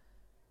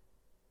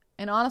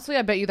 And honestly,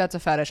 I bet you that's a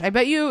fetish. I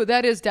bet you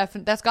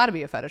that's got to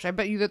be a fetish. I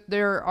bet you that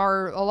there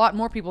are a lot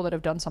more people that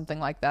have done something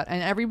like that.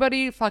 And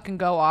everybody fucking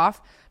go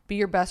off be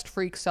your best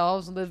freak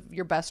selves, live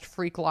your best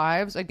freak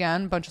lives.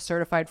 Again, bunch of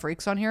certified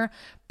freaks on here,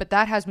 but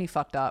that has me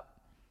fucked up.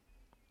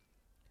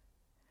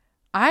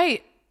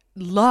 I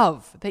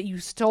love that you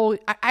stole.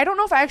 I don't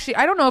know if I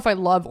don't know if I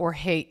love or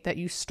hate that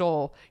you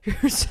stole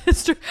your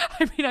sister.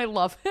 I mean, I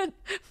love it.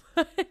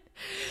 But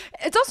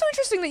it's also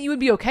interesting that you would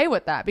be okay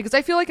with that, because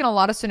I feel like in a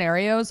lot of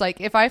scenarios,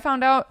 like if I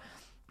found out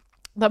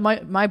that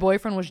my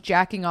boyfriend was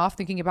jacking off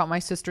thinking about my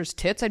sister's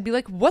tits, I'd be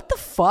like, what the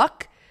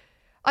fuck?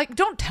 Like,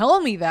 don't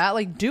tell me that.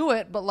 Like, do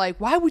it. But like,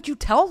 why would you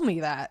tell me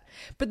that?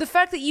 But the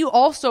fact that you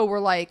also were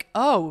like,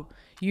 oh,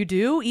 you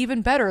do?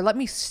 Even better. Let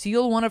me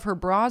steal one of her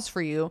bras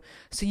for you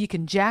so you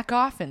can jack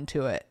off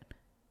into it.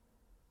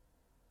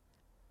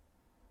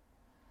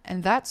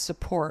 And that's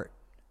support.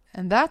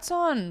 And that's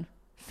on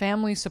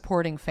family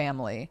supporting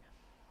family.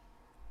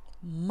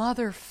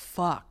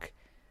 Motherfuck.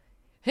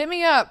 Hit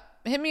me up.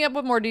 Hit me up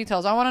with more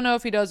details. I want to know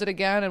if he does it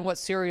again and what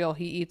cereal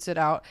he eats it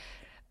out.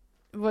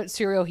 What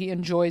cereal he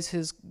enjoys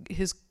his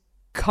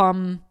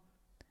cum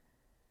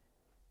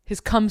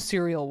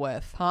cereal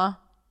with, huh?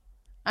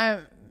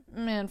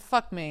 Man,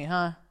 fuck me,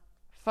 huh?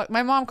 Fuck.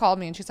 My mom called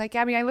me and she's like,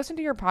 Gabby, I listened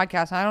to your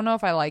podcast and I don't know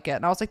if I like it.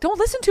 And I was like, don't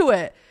listen to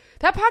it.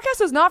 That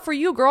podcast is not for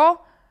you,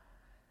 girl.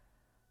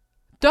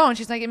 Don't.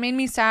 She's like, it made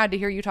me sad to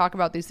hear you talk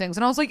about these things.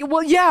 And I was like,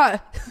 well, yeah.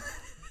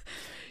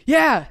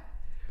 Yeah.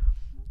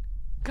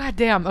 God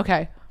damn.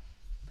 Okay.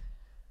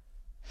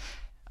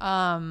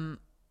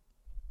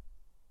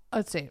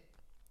 Let's see.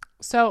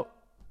 So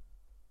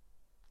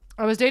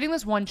I was dating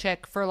this one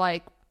chick for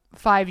like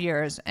 5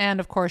 years, and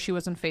of course she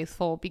wasn't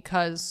faithful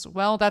because,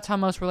 well, that's how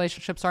most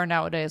relationships are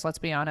nowadays, let's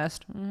be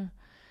honest.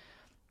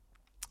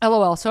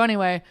 LOL. So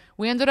anyway,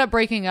 we ended up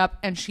breaking up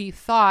and she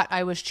thought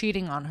I was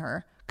cheating on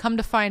her. Come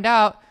to find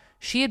out,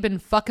 she had been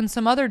fucking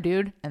some other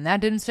dude and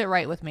that didn't sit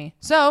right with me.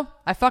 So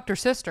I fucked her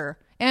sister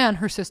and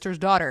her sister's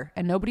daughter,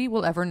 and nobody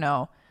will ever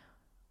know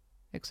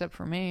except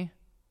for me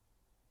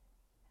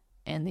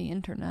and the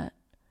internet.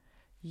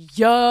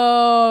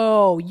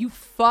 Yo, you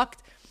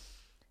fucked.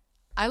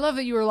 I love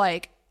that you were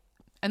like,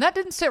 and that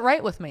didn't sit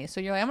right with me.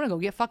 So you're like, I'm going to go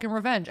get fucking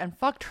revenge, and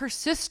fucked her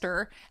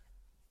sister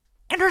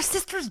and her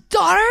sister's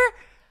daughter.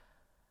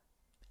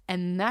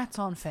 And that's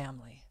on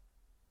family.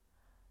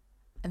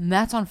 And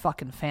that's on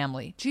fucking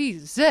family.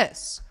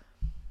 Jesus.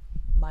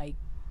 My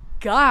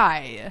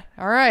guy.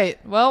 All right.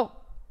 Well,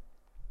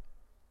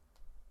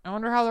 I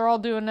wonder how they're all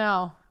doing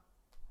now.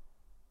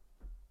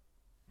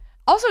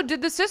 Also,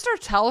 did the sister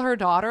tell her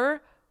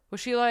daughter? Was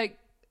she like,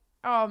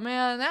 oh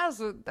man,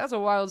 that's a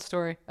wild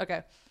story.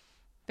 Okay.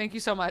 Thank you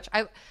so much.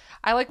 I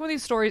like when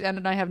these stories end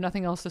and I have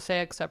nothing else to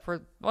say except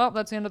for, well,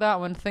 that's the end of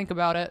that one. Think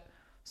about it.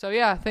 So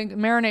yeah,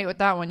 marinate with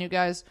that one, you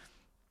guys.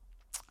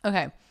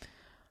 Okay.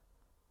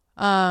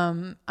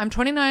 I'm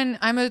 29.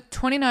 I'm a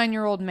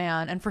 29-year-old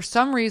man, and for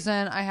some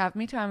reason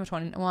me too. I'm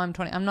 20.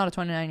 I'm not a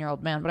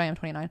 29-year-old man, but I am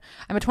 29.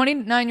 I'm a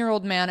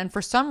 29-year-old man, and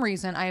for some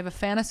reason I have a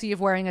fantasy of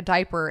wearing a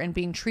diaper and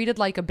being treated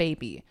like a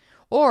baby,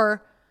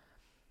 or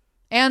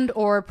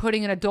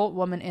putting an adult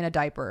woman in a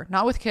diaper.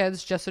 Not with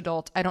kids, just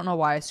adults. I don't know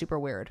why. It's super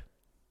weird.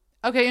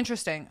 Okay,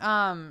 interesting.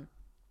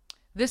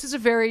 This is a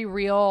very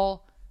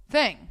real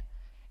thing,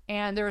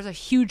 and there is a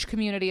huge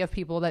community of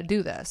people that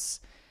do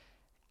this.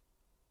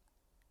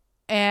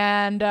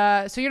 And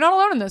so you're not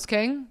alone in this,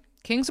 King.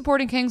 King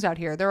supporting kings out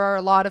here. There are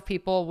a lot of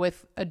people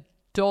with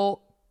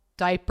adult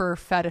diaper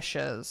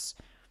fetishes.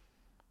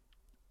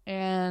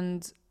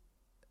 And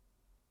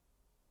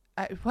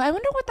I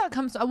wonder what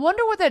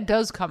that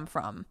does come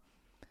from.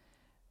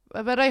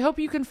 But I hope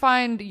you can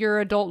find your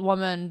adult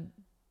woman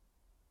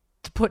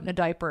to put in a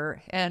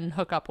diaper and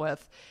hook up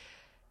with.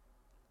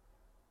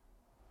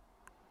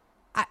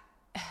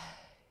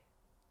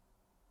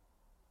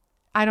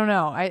 I don't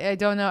know. I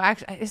don't know.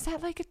 Actually, is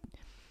that like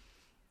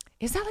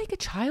a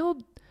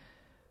child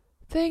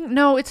thing?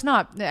 No, it's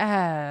not. We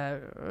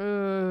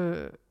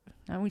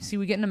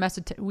get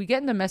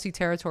into messy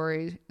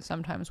territory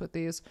sometimes with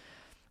these.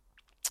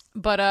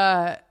 But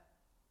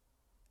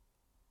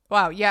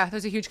wow, yeah,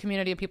 there's a huge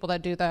community of people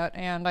that do that,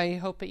 and I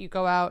hope that you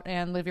go out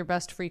and live your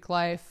best freak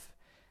life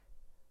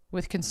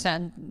with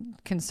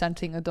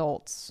consenting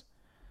adults.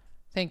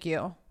 Thank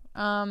you.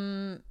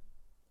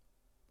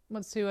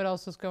 Let's see what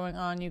else is going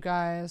on, you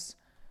guys.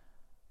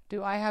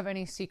 Do I have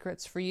any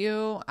secrets for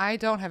you? I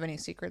don't have any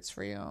secrets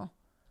for you.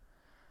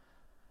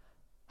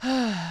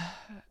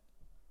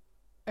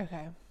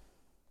 Okay.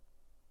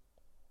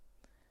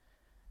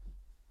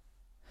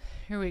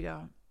 Here we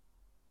go.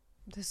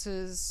 This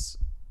is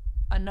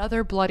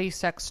another bloody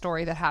sex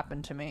story that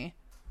happened to me.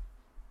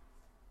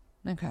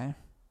 Okay.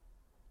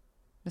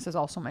 This is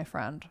also my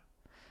friend.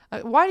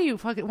 Why do you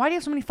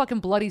have so many fucking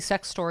bloody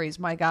sex stories,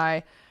 my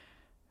guy?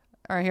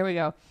 All right, here we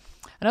go.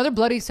 Another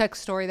bloody sex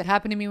story that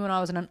happened to me when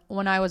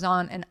I was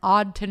on an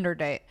odd Tinder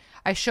date.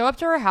 I show up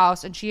to her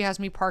house and she has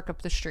me park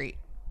up the street.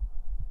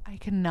 I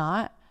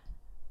cannot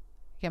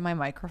get my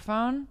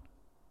microphone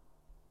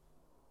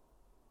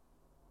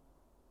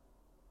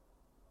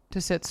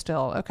to sit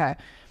still. Okay.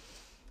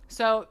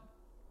 So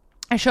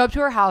I show up to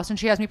her house and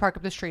she has me park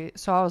up the street.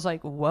 So I was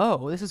like,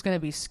 whoa, this is going to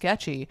be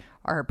sketchy.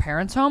 Are her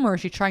parents home or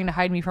is she trying to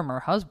hide me from her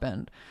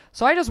husband?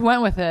 So I just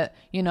went with it.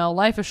 You know,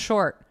 life is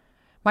short.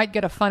 Might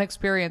get a fun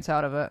experience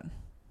out of it.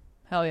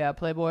 Hell yeah,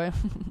 Playboy.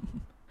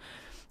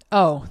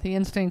 Oh, the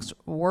instincts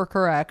were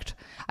correct.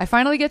 I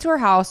finally get to her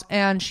house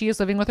and she is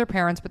living with her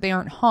parents, but they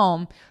aren't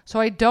home. So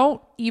I don't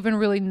even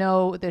really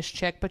know this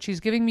chick, but she's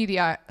giving me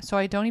the eye. So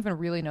I don't even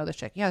really know this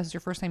chick. Yeah, this is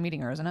your first time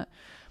meeting her, isn't it?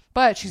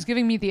 But she's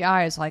giving me the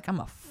eyes like, I'm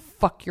gonna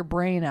fuck your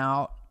brain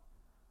out.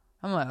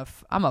 I'm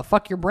gonna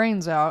fuck your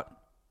brains out.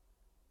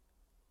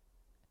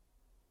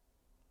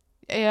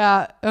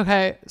 Yeah,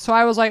 okay. So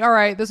I was like, all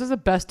right, this is the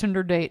best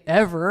Tinder date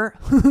ever.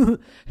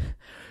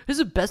 This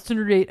is the best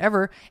Tinder date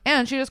ever.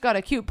 And she just got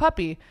a cute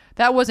puppy.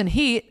 That wasn't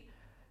heat.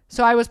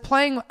 So I was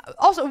playing.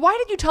 Also, why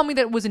did you tell me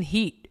that it was in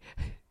heat?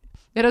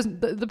 It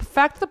doesn't. The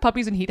fact that the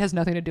puppy's in heat has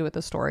nothing to do with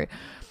the story.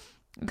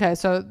 Okay,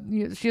 so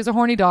she has a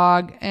horny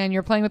dog and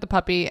you're playing with the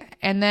puppy.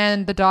 And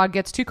then the dog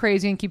gets too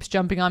crazy and keeps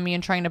jumping on me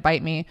and trying to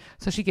bite me.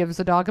 So she gives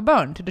the dog a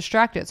bone to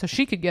distract it so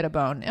she could get a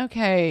bone.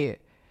 Okay.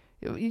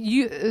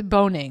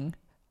 Boning.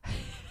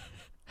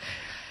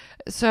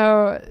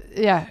 So,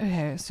 yeah.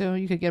 Okay, so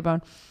you could get a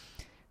bone.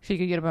 She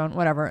could get a bone,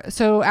 whatever.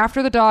 So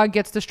after the dog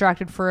gets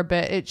distracted for a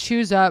bit, it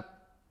chews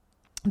up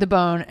the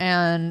bone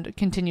and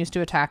continues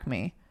to attack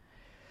me.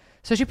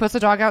 So she puts the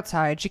dog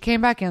outside. She came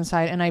back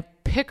inside and I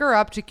pick her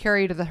up to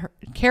carry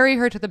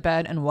her to the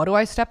bed. And what do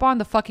I step on?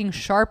 The fucking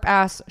sharp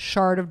ass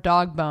shard of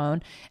dog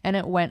bone. And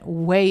it went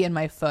way in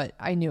my foot.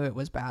 I knew it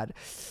was bad.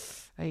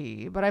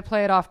 But I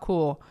play it off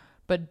cool.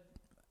 But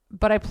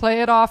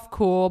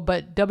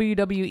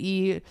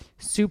WWE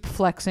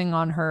supplexing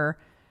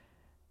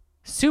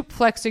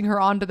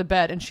her onto the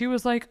bed. And she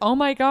was like, oh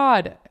my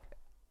God.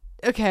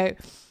 Okay.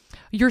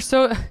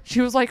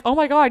 She was like, oh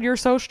my God, you're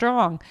so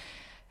strong.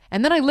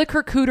 And then I lick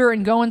her cooter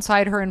and go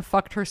inside her and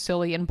fucked her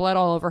silly and bled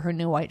all over her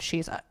new white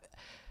sheets.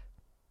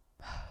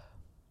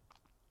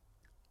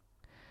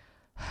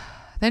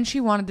 Then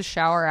she wanted to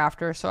shower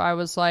after. So I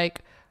was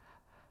like,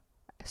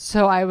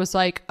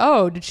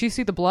 oh, did she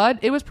see the blood?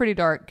 It was pretty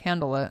dark.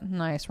 Candlelit.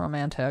 Nice.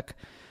 Romantic.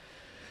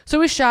 So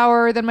we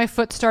shower. Then my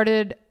foot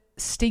started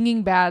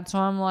stinging bad. So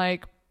I'm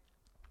like,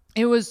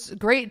 it was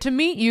great to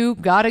meet you.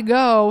 Gotta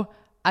go.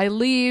 I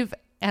leave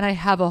and I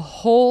have a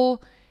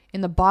hole in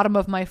the bottom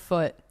of my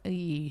foot.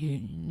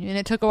 And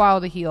it took a while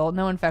to heal.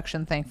 No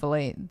infection,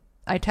 thankfully.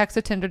 I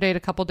texted Tinder date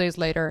a couple days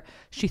later.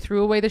 She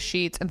threw away the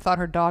sheets and thought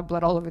her dog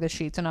bled all over the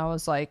sheets. And I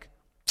was like,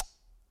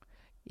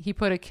 he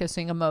put a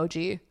kissing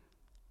emoji.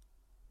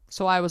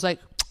 So I was like,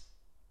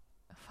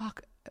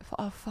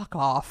 fuck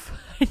off.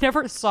 I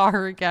never saw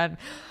her again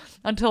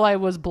until I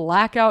was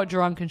blackout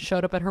drunk and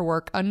showed up at her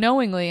work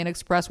unknowingly and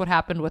expressed what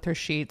happened with her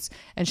sheets.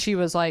 And she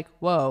was like,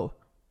 whoa.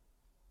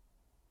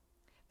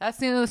 That's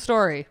the end of the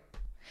story.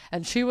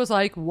 And she was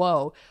like,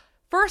 whoa.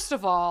 First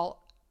of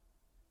all,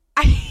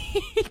 I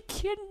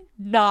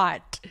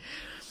cannot.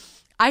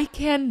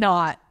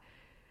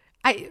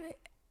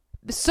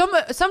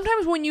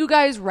 Sometimes when you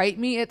guys write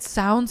me, it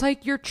sounds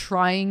like you're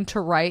trying to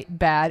write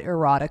bad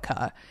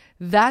erotica.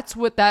 That's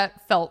what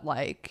that felt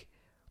like.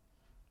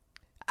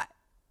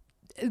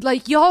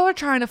 Like, y'all are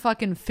trying to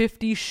fucking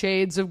 50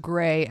 Shades of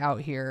Grey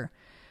out here.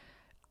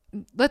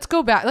 Let's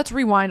go back. Let's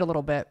rewind a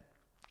little bit.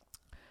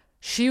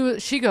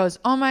 She goes,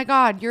 oh my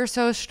God, you're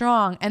so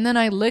strong. And then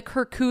I lick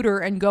her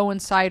cooter and go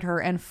inside her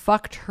and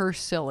fucked her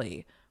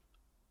silly.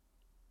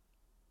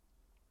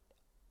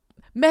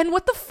 Men,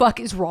 what the fuck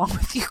is wrong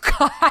with you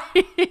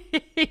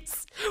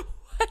guys?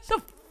 What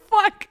the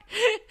fuck?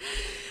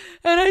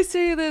 And I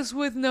say this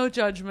with no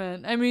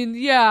judgment. I mean,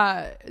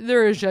 yeah,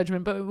 there is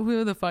judgment, but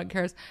who the fuck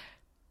cares?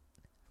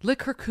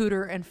 Lick her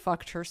cooter and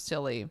fucked her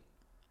silly.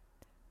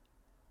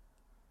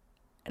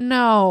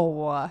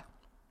 No.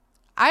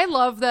 I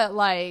love that,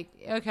 like,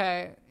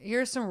 okay,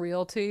 here's some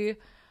realty.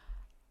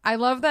 I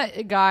love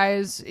that,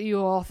 guys,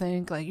 you all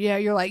think, like, yeah,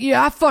 you're like,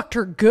 yeah, I fucked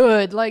her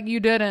good. Like, you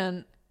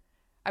didn't.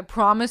 I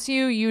promise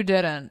you, you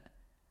didn't.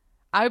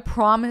 I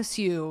promise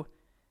you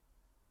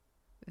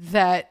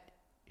that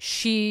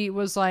she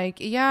was like,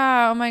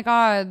 yeah, oh my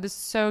God, this is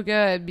so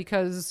good,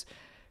 because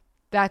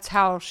that's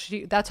how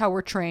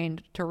we're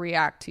trained to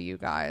react to you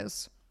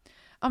guys.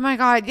 Oh my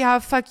God, yeah,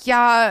 fuck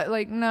yeah.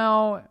 Like,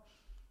 no.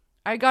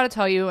 I gotta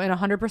tell you, in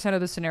 100%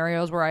 of the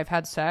scenarios where I've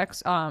had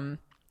sex, I'm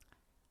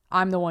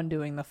the one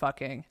doing the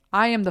fucking.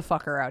 I am the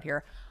fucker out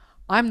here.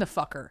 I'm the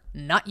fucker,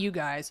 not you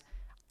guys.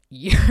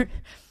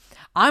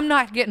 I'm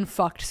not getting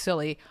fucked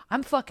silly.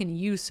 I'm fucking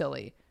you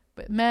silly.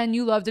 But men,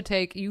 you love to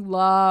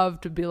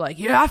be like,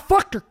 yeah, I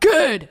fucked her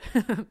good.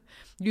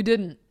 You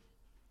didn't.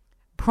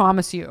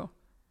 Promise you.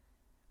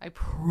 I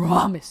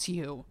promise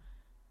you.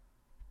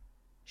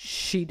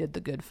 She did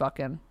the good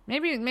fucking.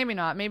 Maybe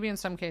not. Maybe in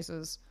some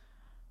cases.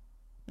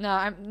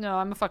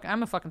 I'm a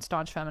fucking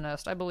staunch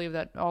feminist. I believe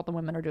that all the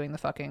women are doing the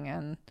fucking,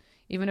 and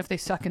even if they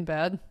suck in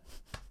bed,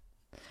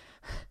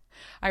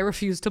 I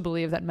refuse to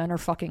believe that men are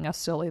fucking us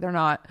silly. They're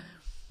not.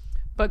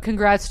 But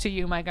congrats to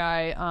you, my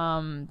guy.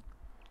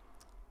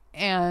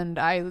 And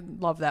I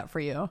love that for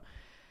you.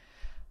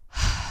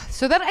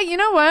 So then, you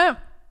know what?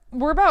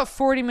 We're about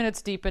 40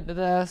 minutes deep into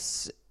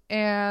this,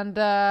 and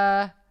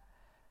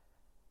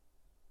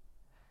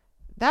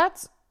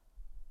that's...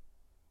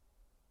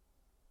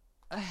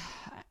 we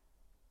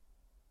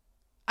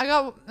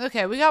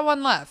got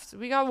one left.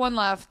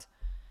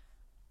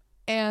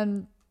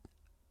 And,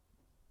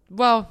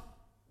 well,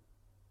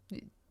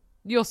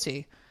 you'll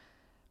see.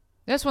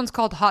 This one's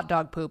called Hot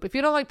Dog Poop. If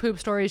you don't like poop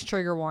stories,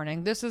 trigger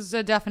warning. This is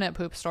a definite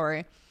poop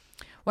story.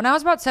 When I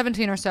was about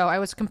 17 or so, I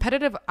was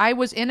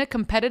in a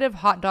competitive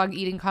hot dog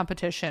eating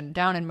competition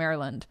down in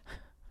Maryland.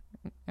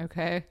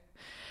 Okay.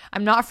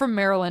 I'm not from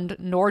Maryland,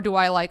 nor do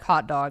I like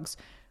hot dogs.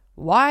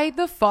 Why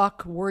the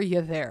fuck were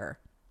you there?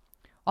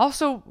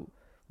 Also,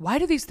 why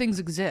do these things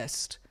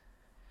exist?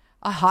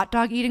 A hot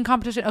dog eating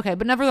competition? Okay,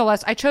 but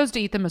nevertheless, I chose to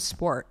eat them as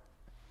sport.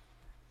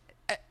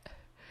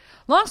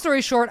 Long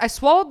story short, I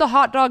swallowed the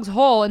hot dogs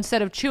whole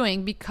instead of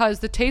chewing because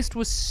the taste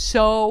was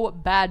so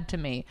bad to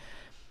me.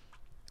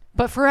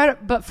 But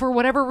for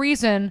whatever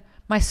reason,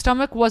 my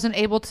stomach wasn't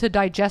able to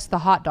digest the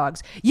hot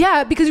dogs.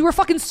 Yeah, because you were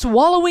fucking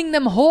swallowing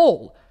them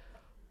whole.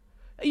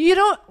 You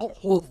don't...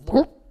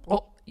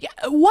 Yeah,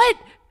 what?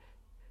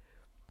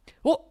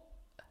 What?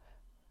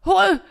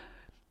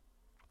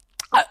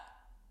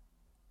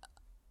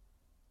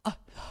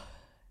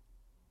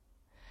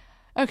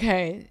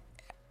 Okay.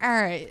 All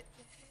right.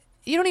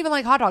 You don't even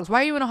like hot dogs.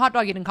 Why are you in a hot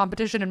dog eating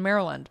competition in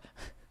Maryland?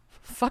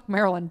 Fuck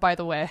Maryland, by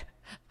the way.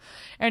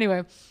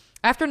 Anyway,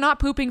 after not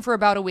pooping for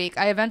about a week,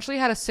 I eventually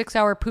had a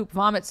 6-hour poop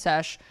vomit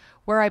sesh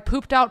where I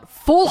pooped out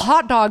full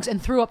hot dogs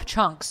and threw up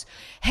chunks.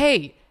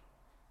 Hey.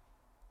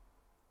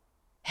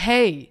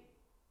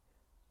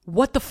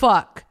 What the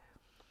fuck?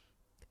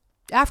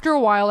 After a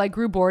while, I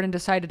grew bored and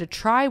decided to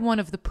try one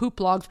of the poop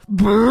logs.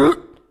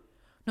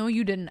 No,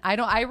 you didn't.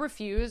 I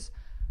refuse.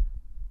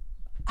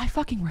 I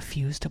fucking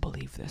refuse to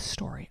believe this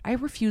story. I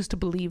refuse to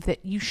believe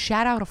that you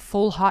shat out a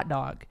full hot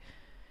dog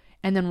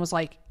and then was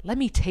like, let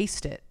me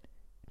taste it.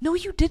 No,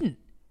 you didn't.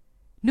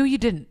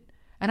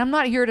 And I'm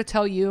not here to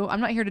tell you, I'm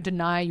not here to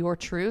deny your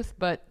truth,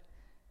 but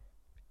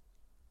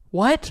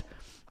what?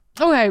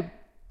 Okay,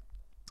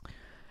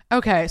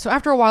 so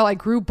after a while, I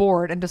grew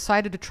bored and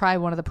decided to try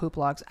one of the poop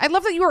logs. I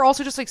love that you were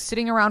also just like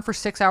sitting around for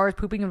 6 hours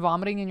pooping and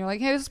vomiting, and you're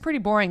like, hey, this is pretty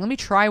boring. Let me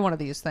try one of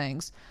these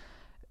things.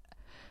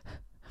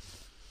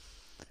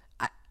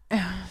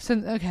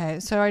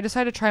 So I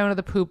decided to try one of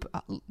the poop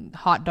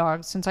hot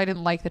dogs since I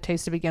didn't like the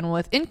taste to begin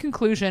with. In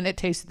conclusion, it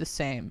tasted the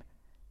same.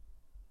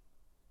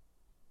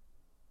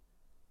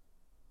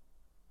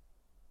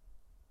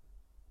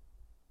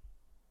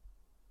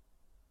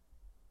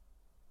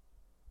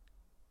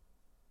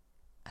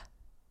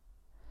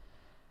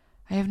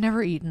 I have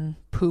never eaten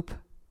poop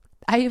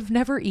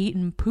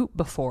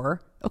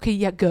before. Okay,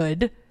 yeah,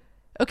 good.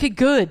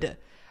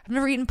 I've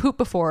never eaten poop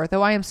before,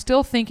 though I am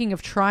still thinking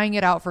of trying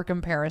it out for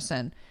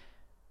comparison.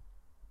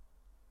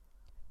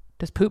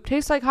 Does poop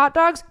taste like hot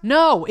dogs?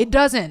 No, it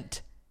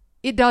doesn't.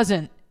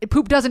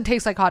 Poop doesn't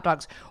taste like hot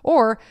dogs.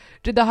 Or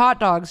did the hot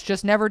dogs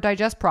just never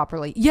digest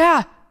properly?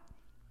 Yeah.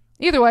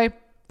 Either way,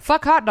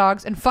 fuck hot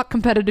dogs and fuck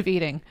competitive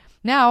eating.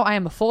 Now I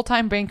am a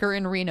full-time banker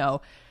in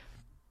Reno.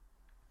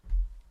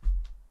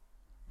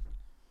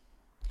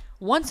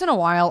 Once in a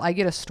while, I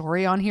get a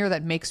story on here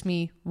that makes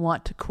me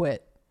want to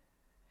quit.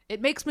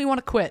 It makes me want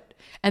to quit.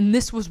 And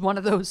this was one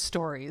of those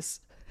stories.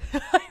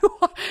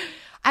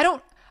 I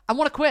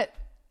want to quit.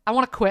 I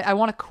want to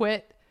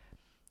quit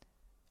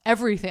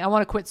everything. I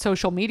want to quit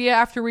social media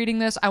after reading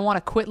this. I want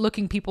to quit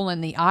looking people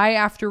in the eye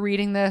after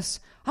reading this.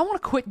 I want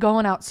to quit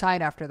going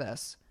outside after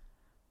this.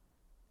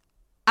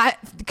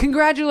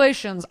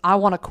 Congratulations. I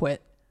want to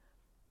quit.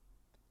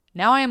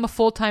 Now I am a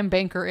full-time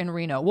banker in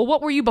Reno. Well,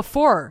 what were you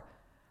before?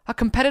 A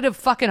competitive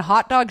fucking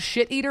hot dog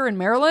shit eater in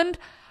Maryland?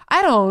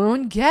 I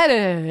don't get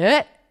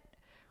it.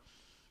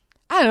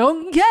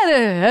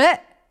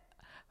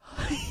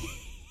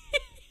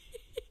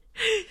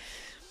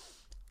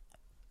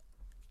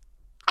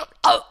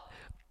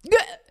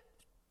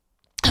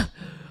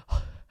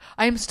 I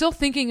am still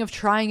thinking of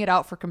trying it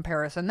out for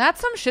comparison. That's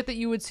some shit that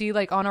you would see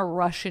like on a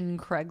Russian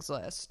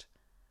Craigslist.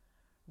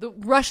 The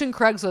Russian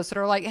Craigslist that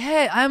are like,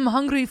 hey, I'm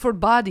hungry for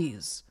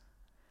bodies.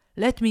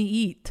 Let me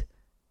eat.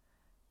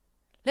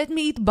 Let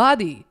me eat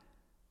body.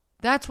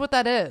 That's what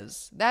that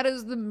is. That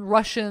is the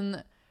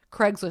Russian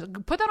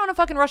Craigslist. Put that on a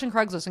fucking Russian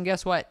Craigslist and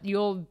guess what?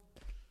 You'll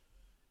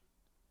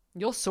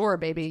soar,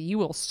 baby. You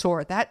will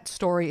soar. That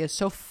story is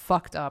so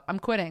fucked up. I'm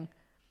quitting.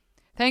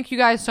 Thank you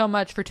guys so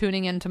much for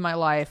tuning into my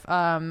life.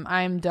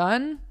 I'm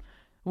done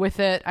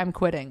with it. I'm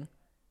quitting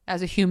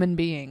as a human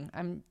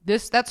being.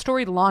 That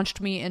story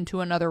launched me into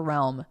another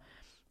realm.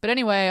 But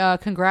anyway,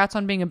 congrats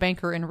on being a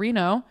banker in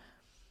Reno.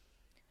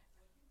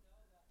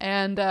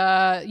 And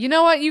you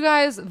know what, you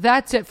guys?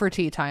 That's it for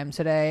tea time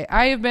today.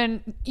 I have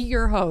been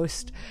your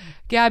host,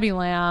 Gabby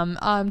Lamb.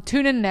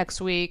 Tune in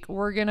next week.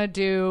 We're going to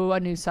do a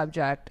new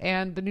subject.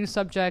 And the new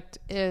subject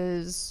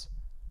is...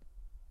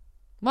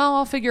 well,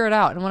 I'll figure it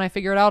out. And when I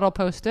figure it out, I'll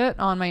post it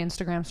on my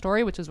Instagram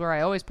story, which is where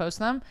I always post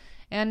them.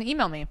 And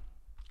email me.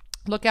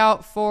 Look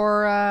out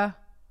for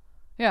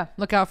yeah,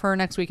 look out for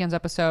next weekend's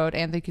episode.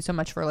 And thank you so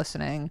much for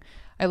listening.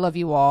 I love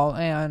you all.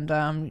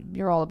 And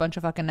you're all a bunch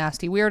of fucking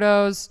nasty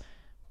weirdos.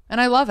 And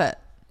I love it.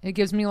 It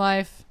gives me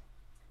life.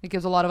 It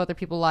gives a lot of other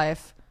people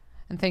life.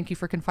 And thank you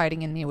for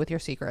confiding in me with your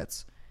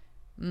secrets.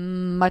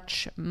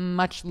 Much,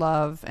 much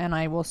love. And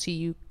I will see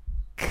you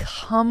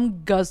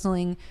cum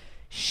guzzling,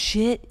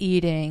 shit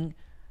eating,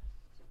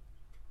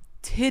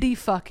 titty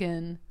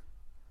fucking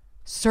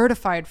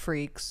certified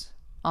freaks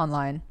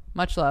online.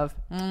 Much love.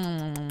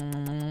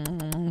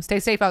 Stay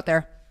safe out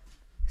there.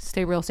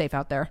 Stay real safe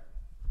out there.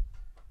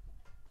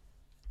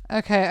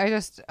 Okay,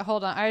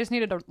 hold on. I just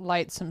needed to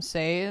light some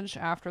sage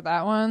after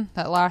that one.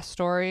 That last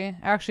story.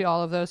 Actually,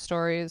 all of those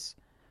stories.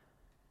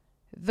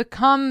 The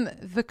cum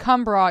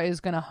bra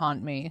is gonna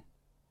haunt me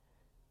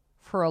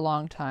for a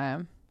long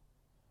time.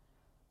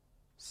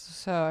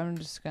 So I'm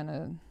just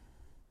gonna.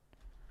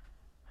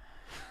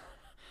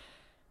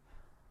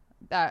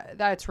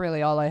 That's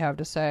really all I have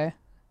to say.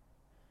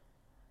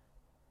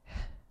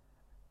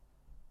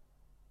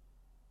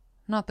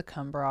 Not the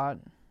cum bra.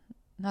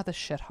 Not the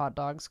shit hot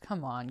dogs.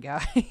 Come on,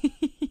 guys.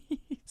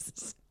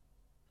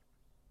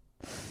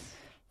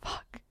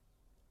 Fuck.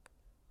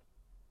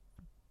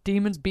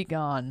 Demons be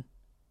gone.